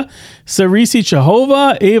 Sophia. Sarisi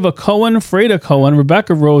Chehova, Ava Cohen, Freda Cohen,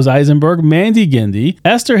 Rebecca Rose Eisenberg, Mandy Gindi,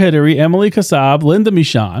 Esther Hidary, Emily Kasab, Linda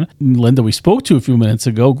Michan. Linda we spoke to a few minutes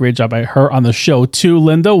ago. Great job by her on the show too.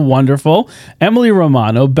 Linda, wonderful. Emily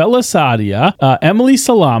Romano, Bella Sadia, Emily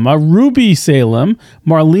Salama, Ruby Salem,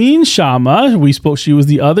 Marlene Shama. She was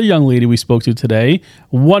the other young lady we spoke to today.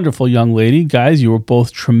 Wonderful young lady. Guys, you were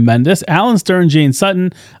both tremendous. Alan Stern, Jane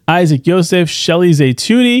Sutton, Isaac Yosef, Shelly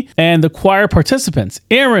Zaytuni, and the choir participants,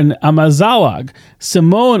 Aaron Amazalag,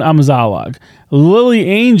 Simone Amazalag, Lily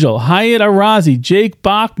Angel, Hyatt Arazi, Jake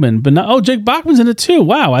Bachman. Jake Bachman's in it too.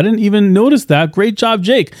 Wow, I didn't even notice that. Great job,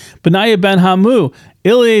 Jake. Benaya Ben Hamu,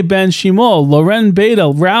 Ilya Ben Shimol, Loren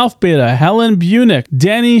Beta, Ralph Beta, Helen Bunick,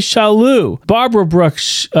 Danny Shalou, Barbara Brooke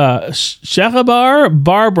Shechabar,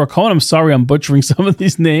 Barbara Cohen. I'm sorry, I'm butchering some of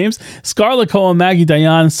these names. Scarlett Cohen, Maggie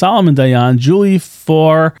Dayan, Solomon Dayan, Julie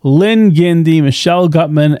Four, Lynn Gindi, Michelle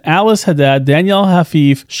Gutman, Alice Haddad, Danielle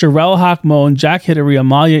Hafif, Sherelle Hakmon, Jack Hidary,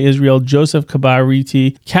 Amalia Israel, Joseph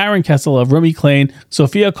Kabariti, Karen Kesselov, Rumi Klein,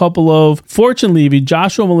 Sophia Kopolov, Fortune Levy,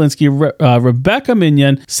 Joshua Malinsky, Rebecca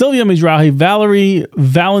Minion, Sylvia Mizrahi, Valerie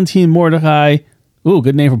Valentine Mordechai,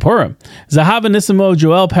 good name for Purim, Zahava Nisimo,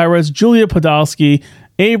 Joel Peretz, Julia Podolsky,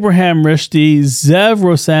 Abraham Rishti, Zev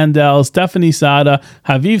Rosandel, Stephanie Sada,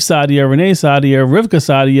 Haviv Sadia, Renee Sadia, Rivka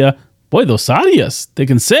Sadia. Boy, those Sadias, they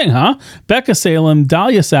can sing, huh? Becca Salem,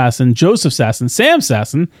 Dahlia Sasson, Joseph Sasson, Sam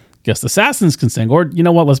Sasson. Guess the Sassons can sing. Or, you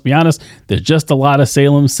know what, let's be honest, there's just a lot of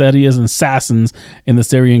Salem, Sadias, and Sassons in the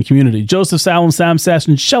Syrian community. Joseph Salem, Sam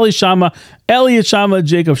Sasson, Shelly Shama, Elliot Shama,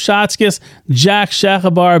 Jacob Schatzkis, Jack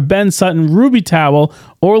Shachabar, Ben Sutton, Ruby Towel,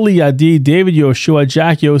 Orly Yadi, David Yoshua,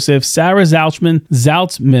 Jack Yosef, Sarah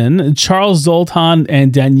Zaltzman, Charles Zoltan,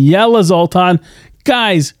 and Daniela Zoltan.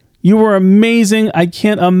 Guys, you were amazing. I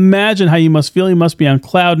can't imagine how you must feel. You must be on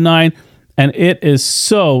cloud nine, and it is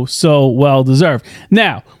so well deserved.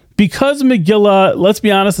 Now, because Megillah, let's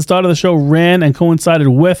be honest, the start of the show ran and coincided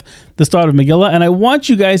with the start of Megillah, and I want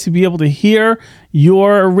you guys to be able to hear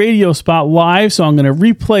your radio spot live, so I'm going to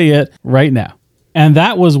replay it right now. And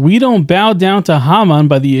that was We Don't Bow Down to Haman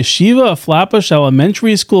by the Yeshiva of Flatbush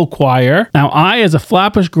Elementary School Choir. Now, I, as a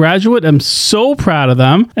Flatbush graduate, am so proud of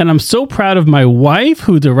them, and I'm so proud of my wife,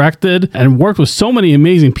 who directed and worked with so many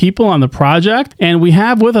amazing people on the project. And we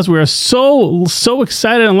have with us, we are so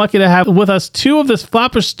excited and lucky to have with us two of this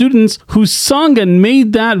Flatbush students who sung and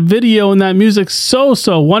made that video and that music so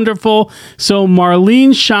wonderful. So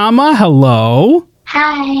Marlene Shama, hello.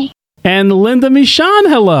 Hi. And Linda Michan,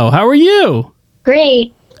 hello. How are you?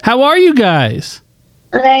 Great. How are you guys?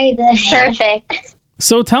 Very good. Perfect.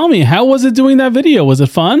 So tell me, how was it doing that video? Was it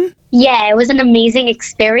fun? Yeah, it was an amazing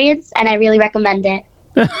experience, and I really recommend it.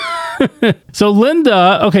 So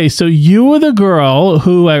Linda, okay, so you were the girl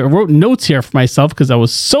who, I wrote notes here for myself because I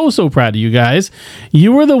was so proud of you guys.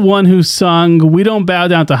 You were the one who sung We Don't Bow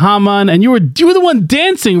Down to Haman, and you were the one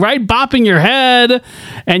dancing, right? Bopping your head,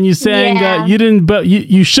 and you sang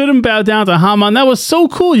you shouldn't bow down to Haman. That was so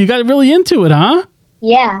cool. You got really into it, huh?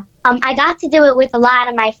 Yeah. I got to do it with a lot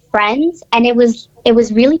of my friends, and it was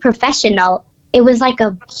really professional. It was like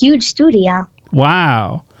a huge studio.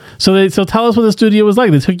 Wow. So tell us what the studio was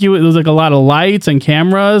like. They took you. It was like a lot of lights and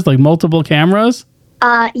cameras, like multiple cameras.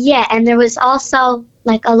 Yeah, and there was also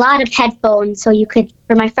like a lot of headphones, so you could,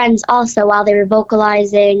 for my friends also, while they were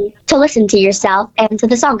vocalizing, to listen to yourself and to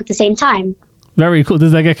the song at the same time. Very cool.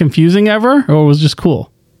 Does that get confusing ever, or was it just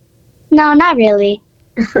cool? No, not really.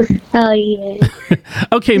 Oh yeah.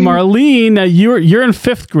 Okay, Marlene, now you're in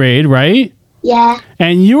 5th grade, right? Yeah.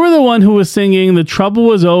 And you were the one who was singing "The Trouble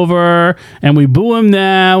Was Over" and "We Boo Him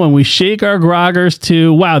Now" and "We Shake Our Groggers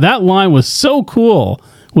Too." Wow, that line was so cool.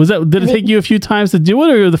 Did it take you a few times to do it,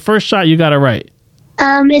 or the first shot you got it right?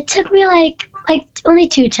 It took me like only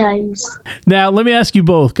 2 times. Now, let me ask you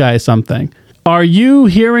both guys something. Are you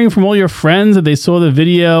hearing from all your friends that they saw the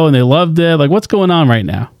video and they loved it? Like, what's going on right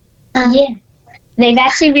now? Yeah. They've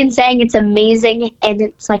actually been saying it's amazing and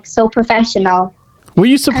it's like so professional. Were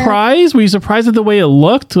you surprised? Were you surprised at the way it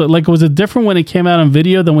looked? Like, was it different when it came out on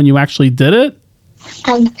video than when you actually did it?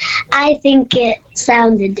 I think it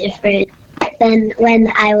sounded different than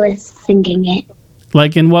when I was singing it.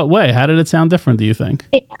 Like, in what way? How did it sound different, do you think?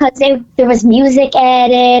 Because there was music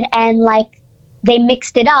added, and like they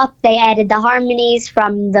mixed it up. They added the harmonies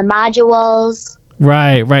from the modules.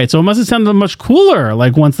 Right. So it must have sounded much cooler,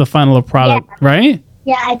 like, once the final product, right?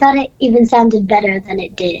 Yeah, I thought it even sounded better than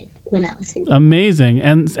it did when I was singing. Amazing.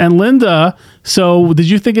 And Linda, so did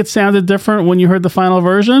you think it sounded different when you heard the final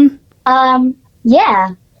version?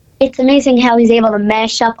 Yeah. It's amazing how he's able to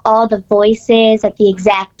mash up all the voices at the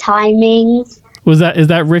exact timings. Is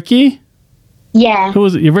that Ricky? Yeah. Who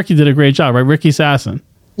was it? Ricky did a great job, right? Ricky Sasson.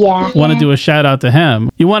 Yeah. Want to do a shout out to him.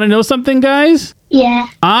 You want to know something, guys? Yeah.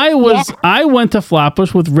 I went to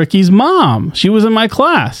Flatbush with Ricky's mom. She was in my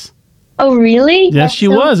class. Oh, really? Yes, she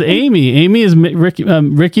was. Amy. Amy is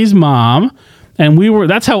Ricky's mom. And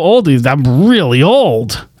that's how old he is. I'm really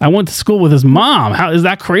old. I went to school with his mom. How is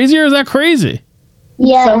that crazy or is that crazy?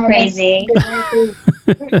 Yeah. So crazy.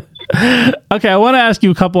 Okay, I want to ask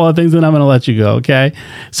you a couple of things and I'm going to let you go, okay?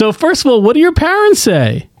 So first of all, what do your parents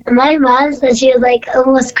say? My mom said she was like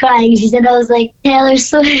almost crying. She said I was like Taylor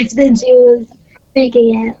Swift and she was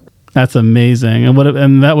freaking out. That's amazing.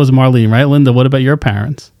 And that was Marlene, right? Linda, what about your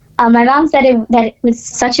parents? My mom said that it was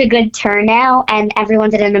such a good turnout and everyone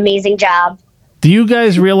did an amazing job. Do you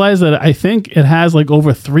guys realize that I think it has like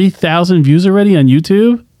over 3,000 views already on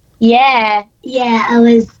YouTube? Yeah. Yeah, I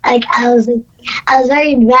was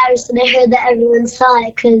very embarrassed when I heard that everyone saw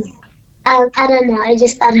it because I don't know. I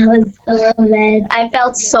just thought it was so bad. I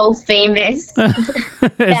felt so famous. When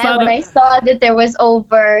I saw that there was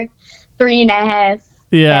over 3,500.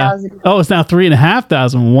 Yeah. Oh, it's now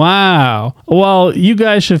 3,500. Wow. Well, you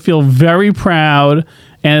guys should feel very proud.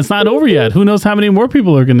 And it's not over yet. Who knows how many more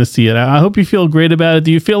people are going to see it? I hope you feel great about it.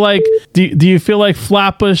 Do you feel like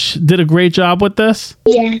Flatbush did a great job with this?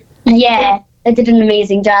 Yeah. Yeah. I did an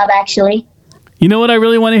amazing job, actually. You know what I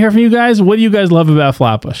really want to hear from you guys? What do you guys love about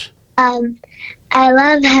Flatbush? I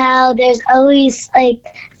love how there's always,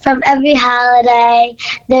 like, from every holiday,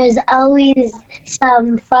 there's always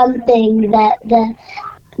some fun thing that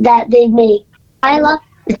they make.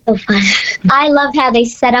 It's so fun. I love how they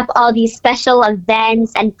set up all these special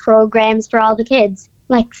events and programs for all the kids.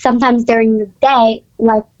 Like, sometimes during the day,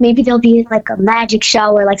 like, maybe there'll be, like, a magic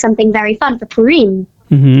show or, like, something very fun for Purim.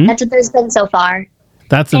 Mm-hmm. That's what there's been so far.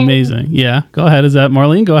 That's amazing. Yeah. Go ahead. Is that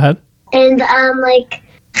Marlene? Go ahead. And, like,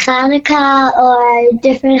 Hanukkah or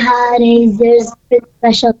different holidays, there's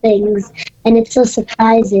special things. And it's so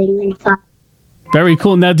surprising and fun. Very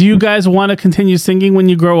cool. Now, do you guys want to continue singing when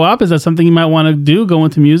you grow up? Is that something you might want to do, go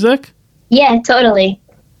into music? Yeah, totally.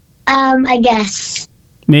 I guess.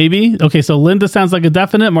 Maybe? Okay, so Linda sounds like a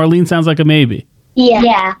definite. Marlene sounds like a maybe.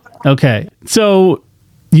 Yeah. Okay, so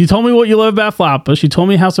you told me what you love about Flatbush. You told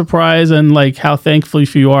me how surprised and like how thankful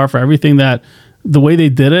you are for everything the way they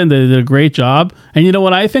did it, and they did a great job. And you know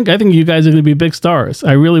what I think? I think you guys are going to be big stars.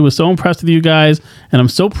 I really was so impressed with you guys, and I'm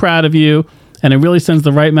so proud of you. And it really sends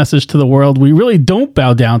the right message to the world. We really don't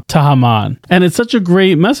bow down to Haman. And it's such a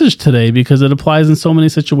great message today because it applies in so many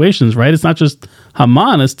situations, right? It's not just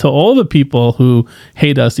Haman, it's to all the people who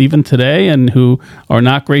hate us even today and who are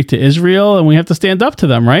not great to Israel. And we have to stand up to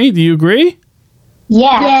them, right? Do you agree?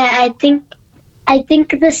 Yeah. Yeah, I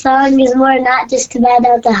think the song is more not just to bow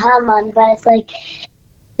down to Haman, but it's like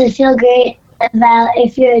to feel great about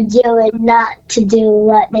if you're a Jew and not to do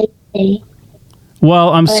what they say. Well,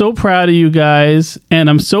 I'm so proud of you guys, and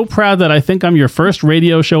I'm so proud that I think I'm your first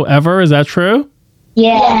radio show ever. Is that true?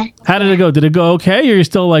 Yeah. How did it go? Did it go okay, or are you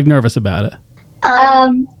still like nervous about it?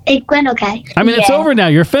 It went okay. I mean, it's over now.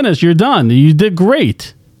 You're finished. You're done. You did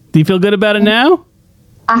great. Do you feel good about it now?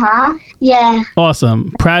 Yeah.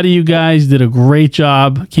 Awesome. Proud of you guys. Did a great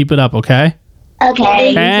job. Keep it up, okay?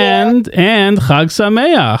 Okay. And Chag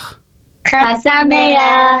Sameach. Chag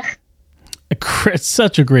Sameach. It's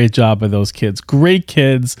such a great job by those kids. Great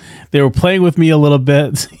kids. They were playing with me a little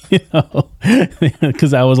bit,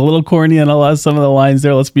 because I was a little corny on some of the lines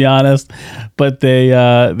there, let's be honest. But they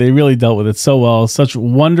really dealt with it so well. Such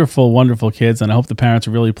wonderful, wonderful kids. And I hope the parents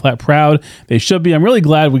are really proud. They should be. I'm really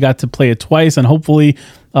glad we got to play it twice. And hopefully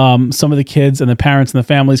some of the kids and the parents and the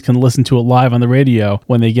families can listen to it live on the radio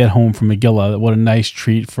when they get home from Megillah. What a nice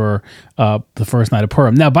treat for the first night of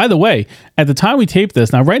Purim. Now, by the way, at the time we taped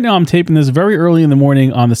this, now right now I'm taping this very early in the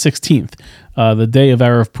morning on the 16th, the day of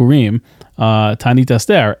Erev Purim, Tanit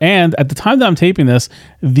Esther. And at the time that I'm taping this,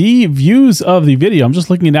 the views of the video, I'm just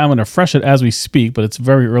looking at it now, I'm going to refresh it as we speak, but it's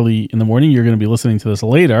very early in the morning. You're going to be listening to this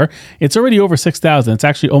later. It's already over 6,000. It's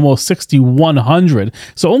actually almost 6,100.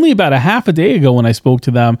 So only about a half a day ago when I spoke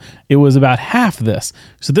to them, it was about half this.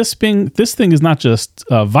 So this thing is not just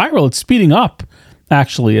viral, it's speeding up,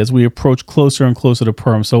 actually, as we approach closer and closer to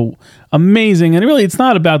Purim. So amazing. And really, it's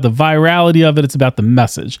not about the virality of it. It's about the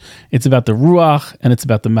message. It's about the ruach, and it's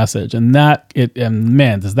about the message. And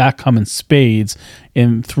man, does that come in spades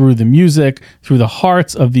through the music, through the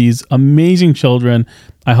hearts of these amazing children.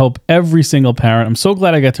 I hope every single parent, I'm so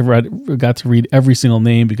glad I got to read every single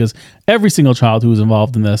name, because every single child who was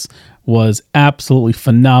involved in this was absolutely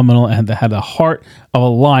phenomenal and had the heart of a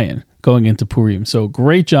lion going into Purim. So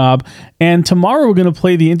great job. And tomorrow we're going to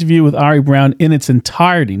play the interview with Ari Brown in its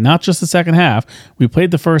entirety, not just the second half. We played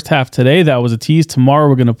the first half today. That was a tease. Tomorrow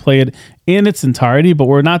we're going to play it in its entirety, but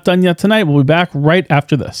we're not done yet tonight. We'll be back right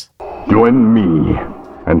after this. Join me,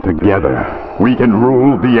 and together we can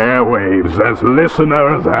rule the airwaves as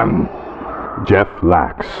listeners and Jeff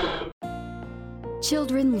Lax.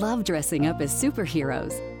 Children love dressing up as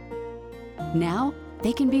superheroes. Now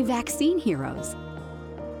they can be vaccine heroes.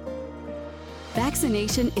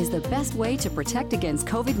 Vaccination is the best way to protect against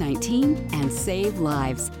COVID-19 and save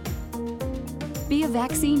lives. Be a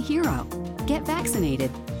vaccine hero. Get vaccinated.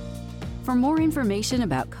 For more information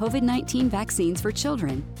about COVID-19 vaccines for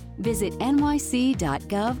children, visit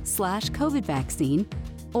nyc.gov/COVID vaccine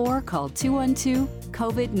or call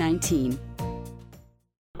 212-COVID-19.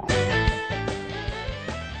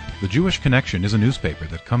 The Jewish Connection is a newspaper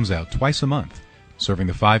that comes out twice a month, serving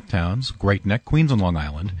the 5 towns, Great Neck, Queens and Long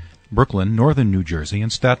Island, Brooklyn, Northern New Jersey,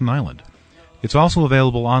 and Staten Island. It's also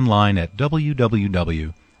available online at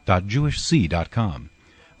www.jewishc.com.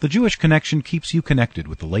 The Jewish Connection keeps you connected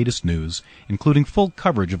with the latest news, including full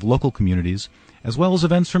coverage of local communities, as well as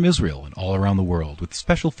events from Israel and all around the world, with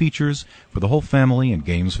special features for the whole family and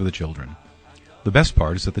games for the children. The best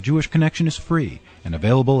part is that the Jewish Connection is free and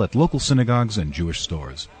available at local synagogues and Jewish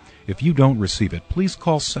stores. If you don't receive it, please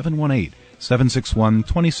call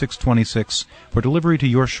 718-761-2626 for delivery to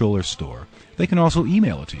your shul or store. They can also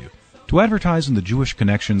email it to you. To advertise in the Jewish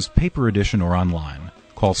Connection's paper edition or online,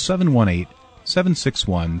 call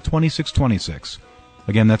 718-761-2626.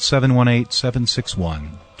 Again, that's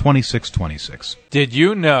 718-761-2626. Did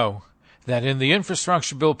you know that in the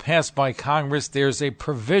infrastructure bill passed by Congress, there's a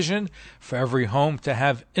provision for every home to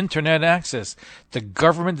have internet access? The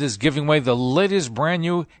government is giving away the latest brand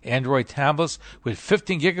new Android tablets with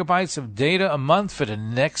 15 gigabytes of data a month for the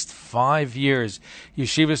next 5 years.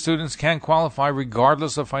 Yeshiva students can qualify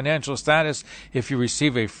regardless of financial status if you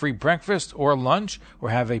receive a free breakfast or lunch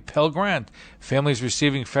or have a Pell Grant. Families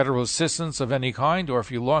receiving federal assistance of any kind, or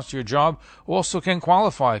if you lost your job, also can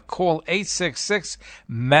qualify. Call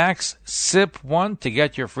 866-MAX-SIP1 to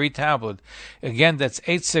get your free tablet. Again, that's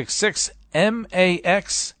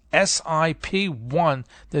 866-MAX-SIP1,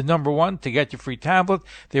 the number 1, to get your free tablet.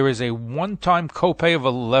 There is a one-time copay of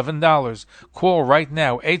 $11. Call right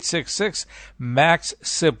now,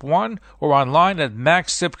 866-MAX-SIP1, or online at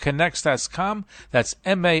maxsipconnects.com. That's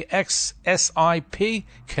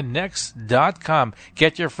MAXSIP-Connects.com.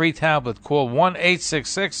 Get your free tablet. Call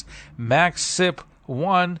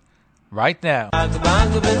 1-866-MAX-SIP1 right now.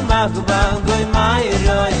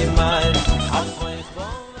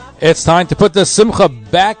 It's time to put the simcha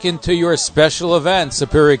back into your special event.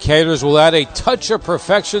 Superior Caterers will add a touch of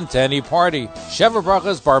perfection to any party. Sheva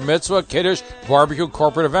Brachas, bar mitzvah, kiddush, barbecue,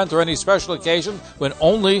 corporate event, or any special occasion when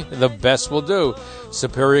only the best will do.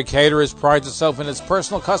 Superior Caterers prides itself in its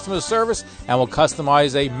personal customer service and will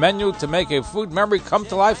customize a menu to make a food memory come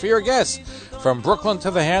to life for your guests. From Brooklyn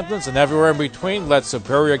to the Hamptons and everywhere in between, let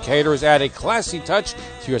Superior Caterers add a classy touch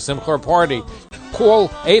to your simcha party. call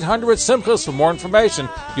 800-SIMCHAS for more information.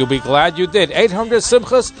 You'll be glad you did.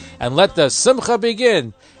 800-SIMCHAS, and let the Simcha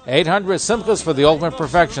begin. 800-SIMCHAS for the ultimate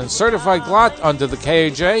perfection. Certified Glatt under the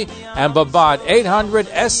KAJ and Babad.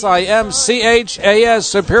 800-SIMCHAS,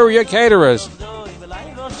 Superior Caterers.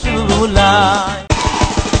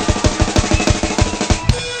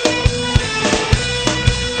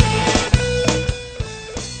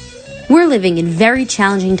 We're living in very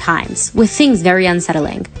challenging times, with things very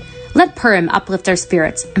unsettling. Let Purim uplift our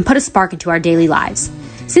spirits and put a spark into our daily lives.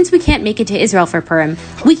 Since we can't make it to Israel for Purim,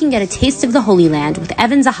 we can get a taste of the Holy Land with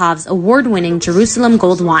Evan Zahav's award-winning Jerusalem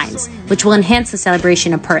Gold Wines, which will enhance the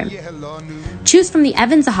celebration of Purim. Choose from the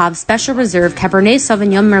Evan Zahav Special Reserve Cabernet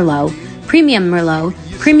Sauvignon Merlot,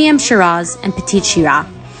 Premium Shiraz, and Petit Shiraz.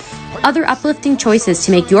 Other uplifting choices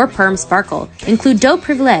to make your Purim sparkle include Dos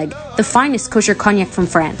Privilèges, the finest kosher cognac from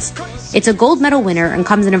France. It's a gold medal winner and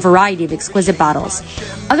comes in a variety of exquisite bottles.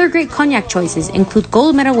 Other great cognac choices include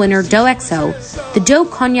gold medal winner Dos XO, the Dos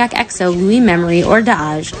Cognac XO Louis Memory or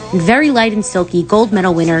D'Age, and very light and silky gold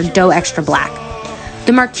medal winner Dos Extra Black.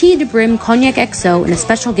 The Marquis de Brim Cognac XO in a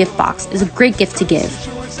special gift box is a great gift to give.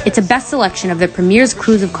 It's a best selection of the Premier's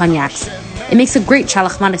cruise of cognacs. It makes a great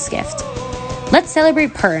Shalach Manos gift. Let's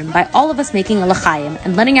celebrate Purim by all of us making a l'chaim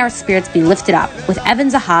and letting our spirits be lifted up with Evan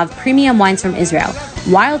Zahav premium wines from Israel,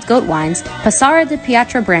 wild goat wines, Pasara de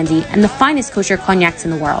Piatra brandy, and the finest kosher cognacs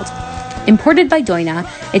in the world. Imported by Doina,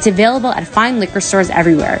 it's available at fine liquor stores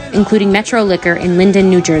everywhere, including Metro Liquor in Linden,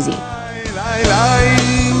 New Jersey.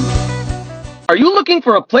 Are you looking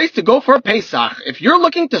for a place to go for Pesach? If you're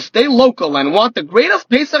looking to stay local and want the greatest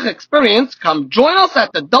Pesach experience, come join us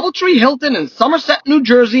at the Doubletree Hilton in Somerset, New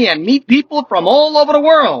Jersey, and meet people from all over the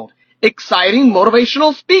world. Exciting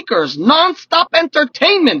motivational speakers, non-stop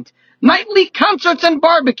entertainment, nightly concerts and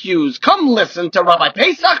barbecues. Come listen to Rabbi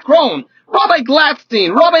Pesach Krohn, Rabbi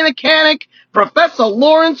Gladstein, Rabbi Mechanic, Professor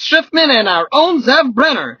Lawrence Schiffman, and our own Zev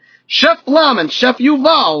Brenner. Chef Lam and Chef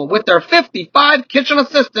Yuval, with their 55 kitchen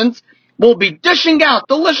assistants, will be dishing out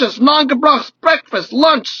delicious non-gebrachs breakfast,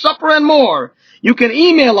 lunch, supper, and more. You can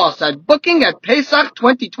email us at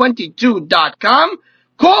booking@pesach2022.com.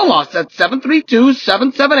 Call us at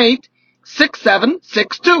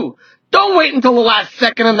 732-778-6762. Don't wait until the last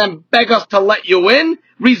second and then beg us to let you in.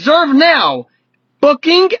 Reserve now.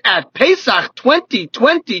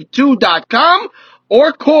 Booking@pesach2022.com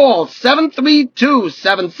or call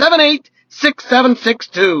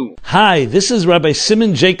 732-778-6762. Hi, this is Rabbi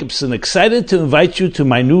Simon Jacobson, excited to invite you to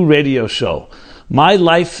my new radio show, My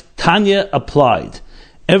Life Tanya Applied,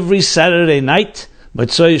 every Saturday night,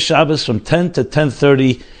 Motzei Shabbos from 10 to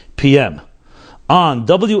 10:30 p.m. on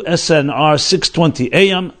WSNR 620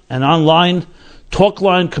 AM and online,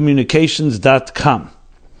 TalklineCommunications.com.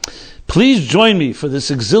 Please join me for this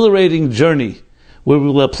exhilarating journey where we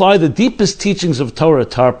will apply the deepest teachings of Torah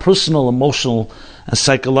to our personal, emotional, and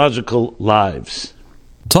psychological lives.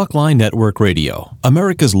 Talkline Network Radio,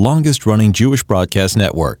 America's longest-running Jewish broadcast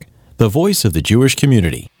network, the voice of the Jewish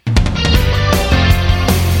community.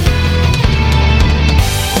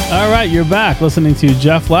 All right, you're back listening to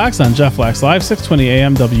Jeff Lax on Jeff Lax Live, 620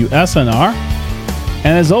 AM WSNR.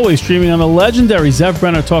 And as always, streaming on the legendary Zev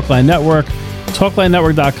Brenner Talkline Network,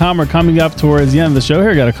 TalklineNetwork.com. We're coming up towards the end of the show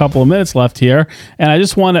here. Got a couple of minutes left here. And I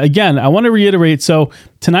just want to, again, I want to reiterate. So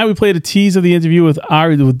tonight we played a tease of the interview with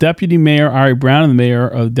Deputy Mayor Ari Brown and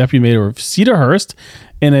the Deputy Mayor of Cedarhurst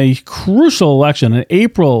in a crucial election, an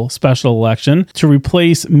April special election to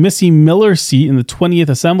replace Missy Miller's seat in the 20th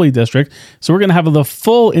Assembly District. So we're going to have the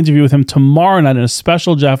full interview with him tomorrow night in a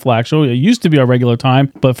special Jeff Lax show. It used to be our regular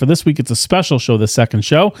time, but for this week it's a special show, the second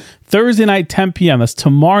show. Thursday night, 10 p.m. That's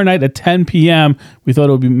tomorrow night at 10 p.m. We thought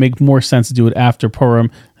it would make more sense to do it after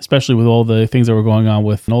Purim, especially with all the things that were going on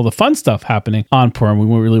with and all the fun stuff happening on Purim.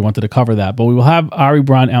 We really wanted to cover that. But we will have Ari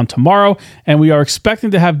Brown on tomorrow, and we are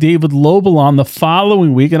expecting to have David Lobel on the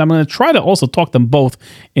following week, and I'm going to try to also talk them both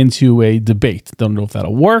into a debate. Don't know if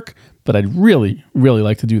that'll work, but I'd really, really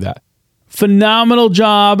like to do that. Phenomenal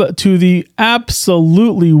job to the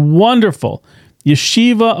absolutely wonderful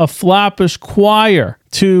Yeshiva of Flatbush Choir,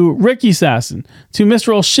 to Ricky Sasson, to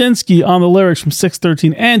Mr. Olshinsky on the lyrics from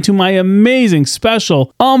 613, and to my amazing,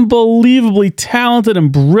 special, unbelievably talented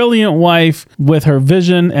and brilliant wife with her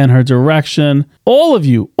vision and her direction. All of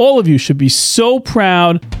you should be so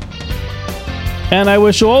proud. And I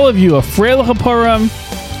wish all of you a Freilich Purim,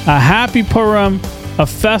 a happy Purim, a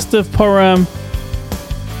festive Purim.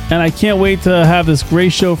 And I can't wait to have this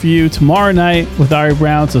great show for you tomorrow night with Ari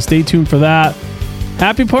Brown, so stay tuned for that.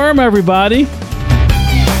 Happy Purim, everybody.